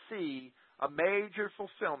can see a major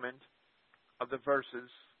fulfillment of the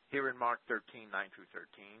verses here in Mark 13, 9 through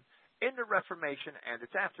 13, in the Reformation and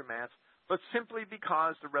its aftermath, but simply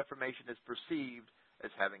because the Reformation is perceived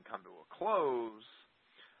as having come to a close,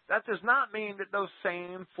 that does not mean that those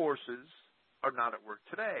same forces are not at work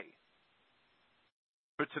today.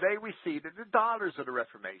 But today we see that the daughters of the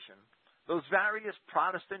Reformation, those various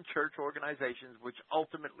Protestant church organizations which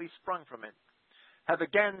ultimately sprung from it, have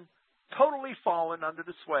again totally fallen under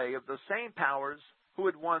the sway of those same powers who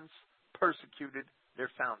had once persecuted their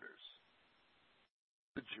founders,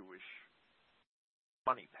 the Jewish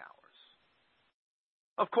money powers.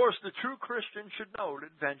 Of course, the true Christian should know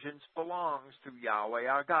that vengeance belongs to Yahweh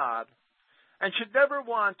our God, and should never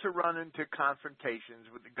want to run into confrontations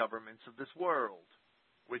with the governments of this world,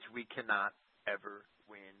 which we cannot ever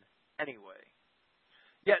win anyway.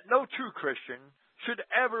 Yet no true Christian should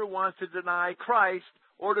ever want to deny Christ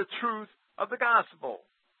or the truth of the gospel.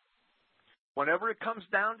 Whenever it comes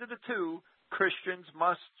down to the two, Christians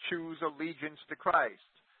must choose allegiance to Christ.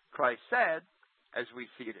 Christ said, as we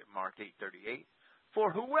see it at Mark 8:38,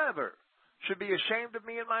 "For whoever should be ashamed of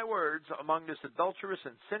me and my words among this adulterous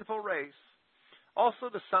and sinful race, also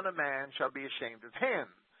the Son of Man shall be ashamed of him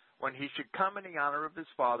when he should come in the honor of his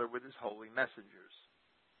Father with his holy messengers."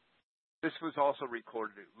 This was also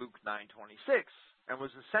recorded at Luke 9:26, and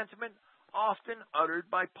was a sentiment often uttered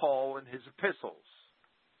by Paul in his epistles.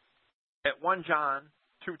 At 1 John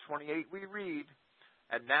 2:28 we read,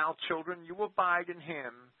 "And now, children, you abide in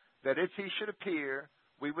him, that if he should appear,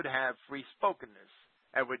 we would have free spokenness,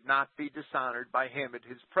 and would not be dishonored by him at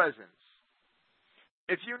his presence.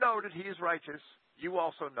 If you know that he is righteous, you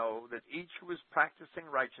also know that each who is practicing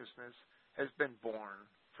righteousness has been born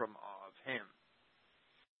from of him."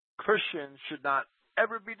 Christians should not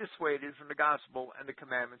ever be dissuaded from the gospel and the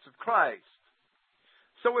commandments of Christ.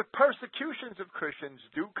 So if persecutions of Christians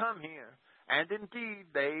do come here, and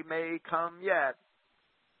indeed they may come yet,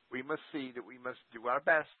 we must see that we must do our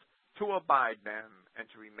best to abide them and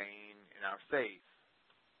to remain in our faith.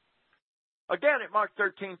 Again, at Mark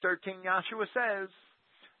 13:13, Yahshua says,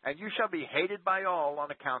 "And you shall be hated by all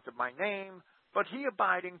on account of my name, but he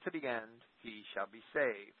abiding to the end, he shall be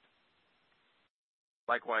saved."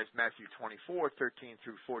 Likewise, Matthew 24:13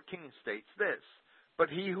 through 14 states this, "But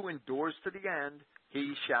he who endures to the end,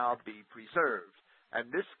 he shall be preserved.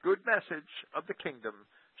 And this good message of the kingdom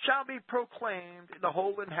shall be proclaimed in the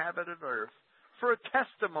whole inhabited earth for a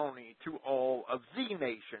testimony to all of the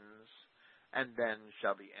nations, and then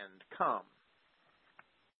shall the end come."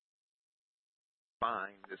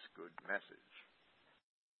 Find this good message.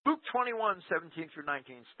 Luke 21:17 through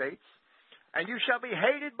 19 states, "And you shall be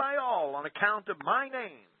hated by all on account of my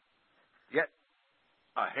name. Yet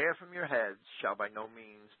a hair from your heads shall by no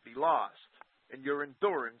means be lost. In your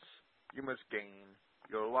endurance you must gain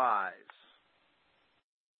your lives."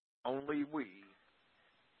 Only we,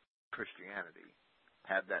 Christianity,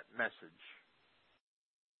 have that message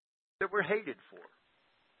that we're hated for.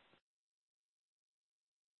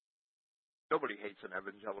 Nobody hates an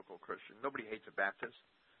evangelical Christian. Nobody hates a Baptist.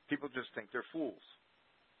 People just think they're fools.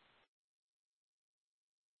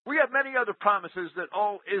 We have many other promises that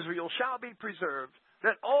all Israel shall be preserved,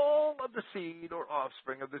 that all of the seed or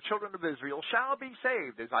offspring of the children of Israel shall be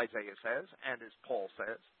saved, as Isaiah says, and as Paul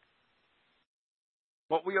says.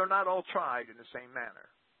 But we are not all tried in the same manner.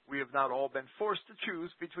 We have not all been forced to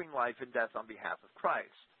choose between life and death on behalf of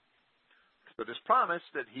Christ. So this promise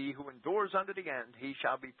that he who endures unto the end, he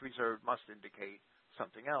shall be preserved, must indicate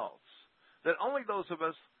something else. That only those of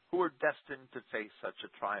us who are destined to face such a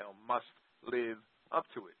trial must live up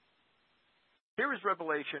to it. Here is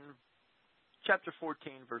Revelation chapter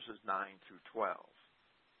 14, verses 9 through 12.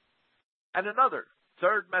 "And another,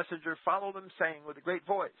 third messenger followed them, saying with a great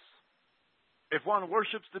voice, If one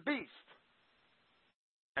worships the beast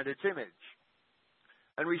and its image,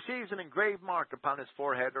 and receives an engraved mark upon his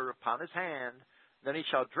forehead or upon his hand, Then he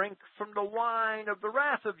shall drink from the wine of the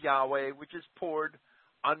wrath of Yahweh, which is poured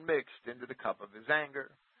unmixed into the cup of his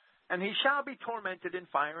anger. And he shall be tormented in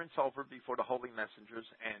fire and sulfur before the holy messengers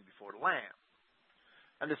and before the Lamb.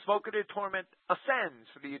 And the smoke of their torment ascends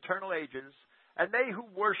for the eternal ages, and they who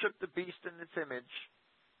worship the beast and its image,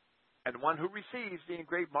 and one who receives the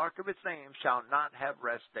engraved mark of its name, shall not have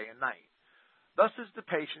rest day and night. Thus is the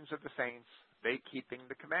patience of the saints, they keeping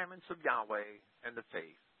the commandments of Yahweh and the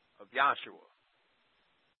faith of Yahshua.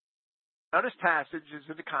 Now this passage is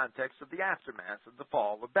in the context of the aftermath of the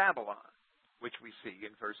fall of Babylon, which we see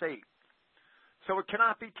in verse 8. So it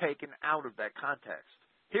cannot be taken out of that context.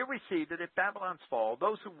 Here we see that at Babylon's fall,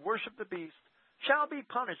 those who worship the beast shall be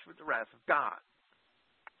punished with the wrath of God.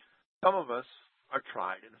 Some of us are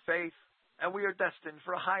tried in faith, and we are destined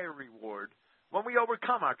for a higher reward when we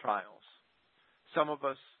overcome our trials. Some of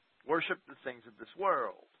us worship the things of this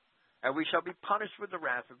world, and we shall be punished with the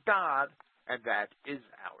wrath of God, and that is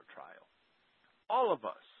our trial. All of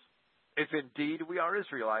us, if indeed we are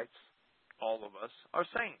Israelites, all of us are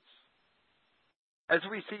saints. As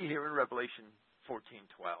we see here in Revelation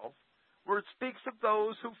 14:12, where it speaks of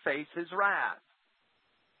those who face his wrath.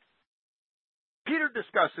 Peter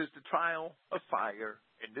discusses the trial of fire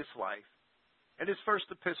in this life in his first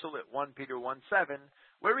epistle at 1 Peter 1:7,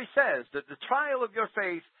 where he says that the trial of your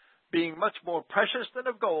faith, being much more precious than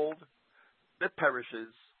of gold that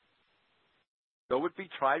perishes, though it be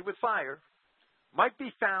tried with fire, might be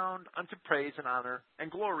found unto praise and honor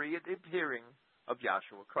and glory at the appearing of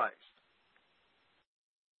Yahshua Christ.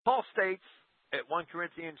 Paul states at 1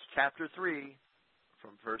 Corinthians chapter 3,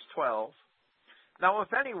 from verse 12, Now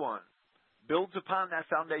if anyone builds upon that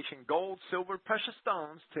foundation gold, silver, precious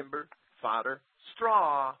stones, timber, fodder,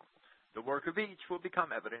 straw, the work of each will become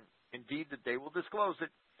evident. Indeed, the day will disclose it,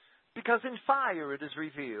 because in fire it is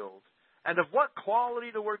revealed. And of what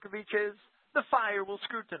quality the work of each is, the fire will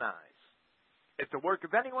scrutinize. If the work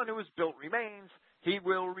of anyone who is built remains, he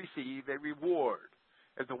will receive a reward.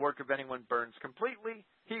 If the work of anyone burns completely,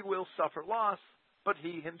 he will suffer loss, but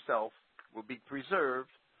he himself will be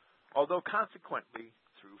preserved, although consequently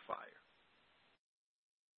through fire.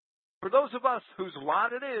 For those of us whose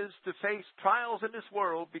lot it is to face trials in this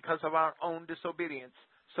world because of our own disobedience,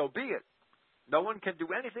 so be it. No one can do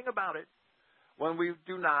anything about it when we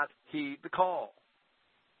do not heed the call.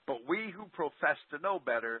 But we who profess to know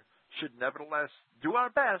better should nevertheless do our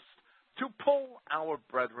best to pull our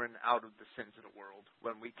brethren out of the sins of the world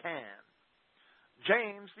when we can.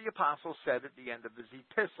 James the apostle said at the end of his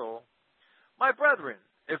epistle, My brethren,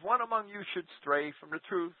 if one among you should stray from the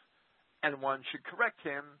truth, and one should correct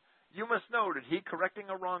him, you must know that he, correcting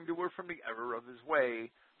a wrongdoer from the error of his way,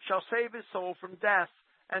 shall save his soul from death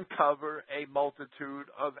and cover a multitude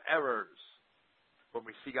of errors. When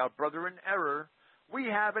we see our brother in error, we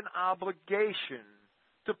have an obligation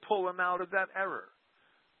to pull him out of that error.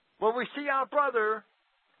 When we see our brother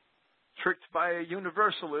tricked by a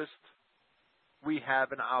universalist, we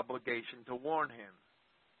have an obligation to warn him.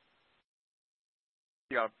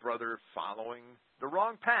 See our brother following the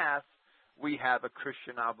wrong path, we have a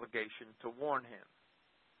Christian obligation to warn him.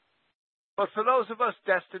 But for those of us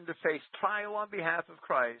destined to face trial on behalf of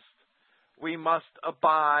Christ, we must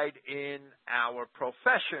abide in our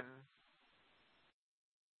profession,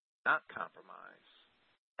 not compromise.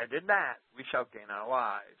 And in that, we shall gain our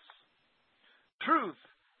lives. Truth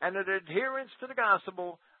and an adherence to the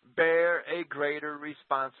gospel bear a greater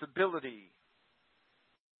responsibility.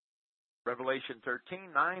 Revelation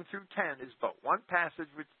 13:9 through 10 is but one passage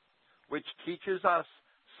which teaches us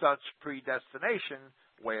such predestination,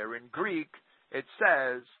 where in Greek it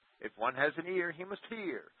says, if one has an ear, he must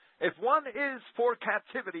hear. If one is for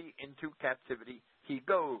captivity, into captivity he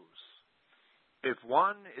goes. If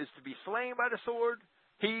one is to be slain by the sword,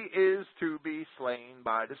 he is to be slain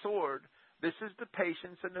by the sword. This is the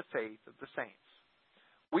patience and the faith of the saints.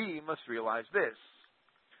 We must realize this,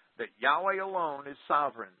 that Yahweh alone is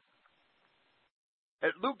sovereign.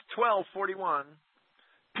 At Luke 12:41,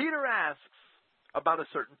 Peter asks about a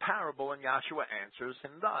certain parable, and Yahshua answers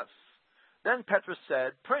him thus. Then Petrus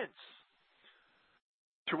said, Prince,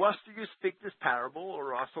 to us do you speak this parable,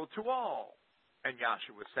 or also to all? And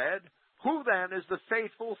Yahshua said, Who then is the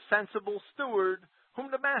faithful, sensible steward whom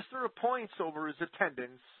the master appoints over his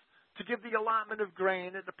attendants to give the allotment of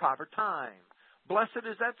grain at the proper time? Blessed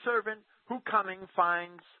is that servant who coming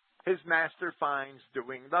finds his master finds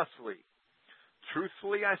doing thusly.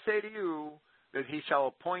 Truthfully I say to you, that he shall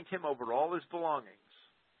appoint him over all his belongings.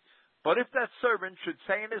 But if that servant should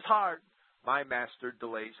say in his heart, My master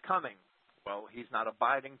delays coming, well, he's not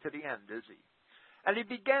abiding to the end, is he? And he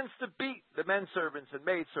begins to beat the men servants and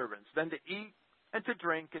maid servants, then to eat and to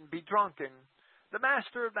drink and be drunken, the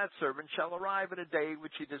master of that servant shall arrive at a day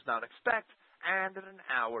which he does not expect, and at an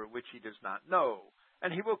hour which he does not know.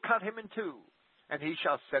 And he will cut him in two, and he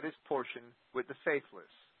shall set his portion with the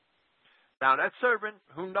faithless. Now that servant,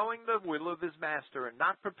 who knowing the will of his master, and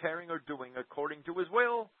not preparing or doing according to his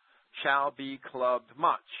will, shall be clubbed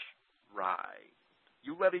much. Right.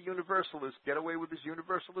 You let a universalist get away with his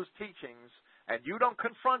universalist teachings, and you don't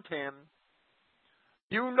confront him.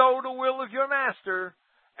 You know the will of your master,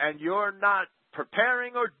 and you're not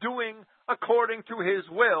preparing or doing according to his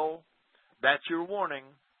will. That's your warning.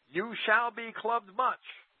 You shall be clubbed much.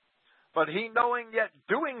 But he knowing yet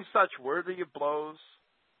doing such worthy of blows,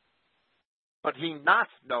 but he not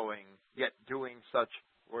knowing yet doing such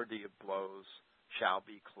worthy of blows, shall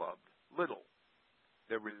be clubbed little.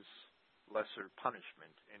 There is lesser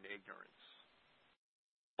punishment in ignorance.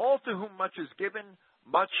 All to whom much is given,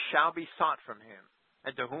 much shall be sought from him,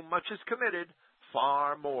 and to whom much is committed,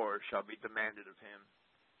 far more shall be demanded of him.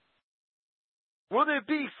 Will there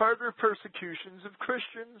be further persecutions of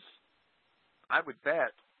Christians? I would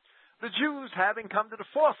bet. The Jews, having come to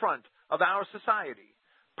the forefront of our society,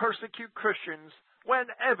 persecute Christians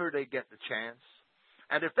whenever they get the chance.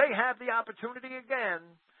 And if they have the opportunity again,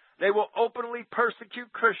 they will openly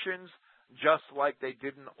persecute Christians just like they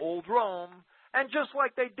did in old Rome and just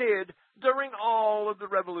like they did during all of the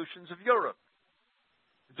revolutions of Europe.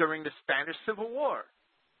 During the Spanish Civil War,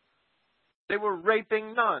 they were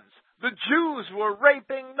raping nuns. The Jews were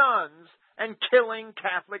raping nuns and killing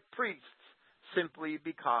Catholic priests simply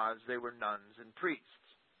because they were nuns and priests.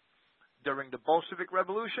 During the Bolshevik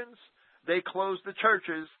revolutions, they closed the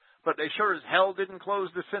churches, but they sure as hell didn't close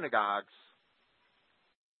the synagogues.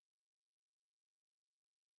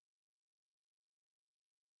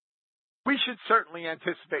 We should certainly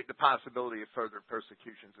anticipate the possibility of further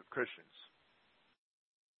persecutions of Christians.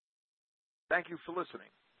 Thank you for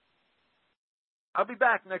listening. I'll be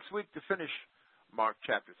back next week to finish Mark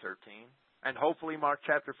chapter 13, and hopefully Mark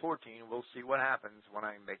chapter 14. We'll see what happens when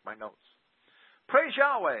I make my notes. Praise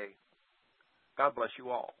Yahweh. God bless you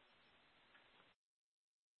all.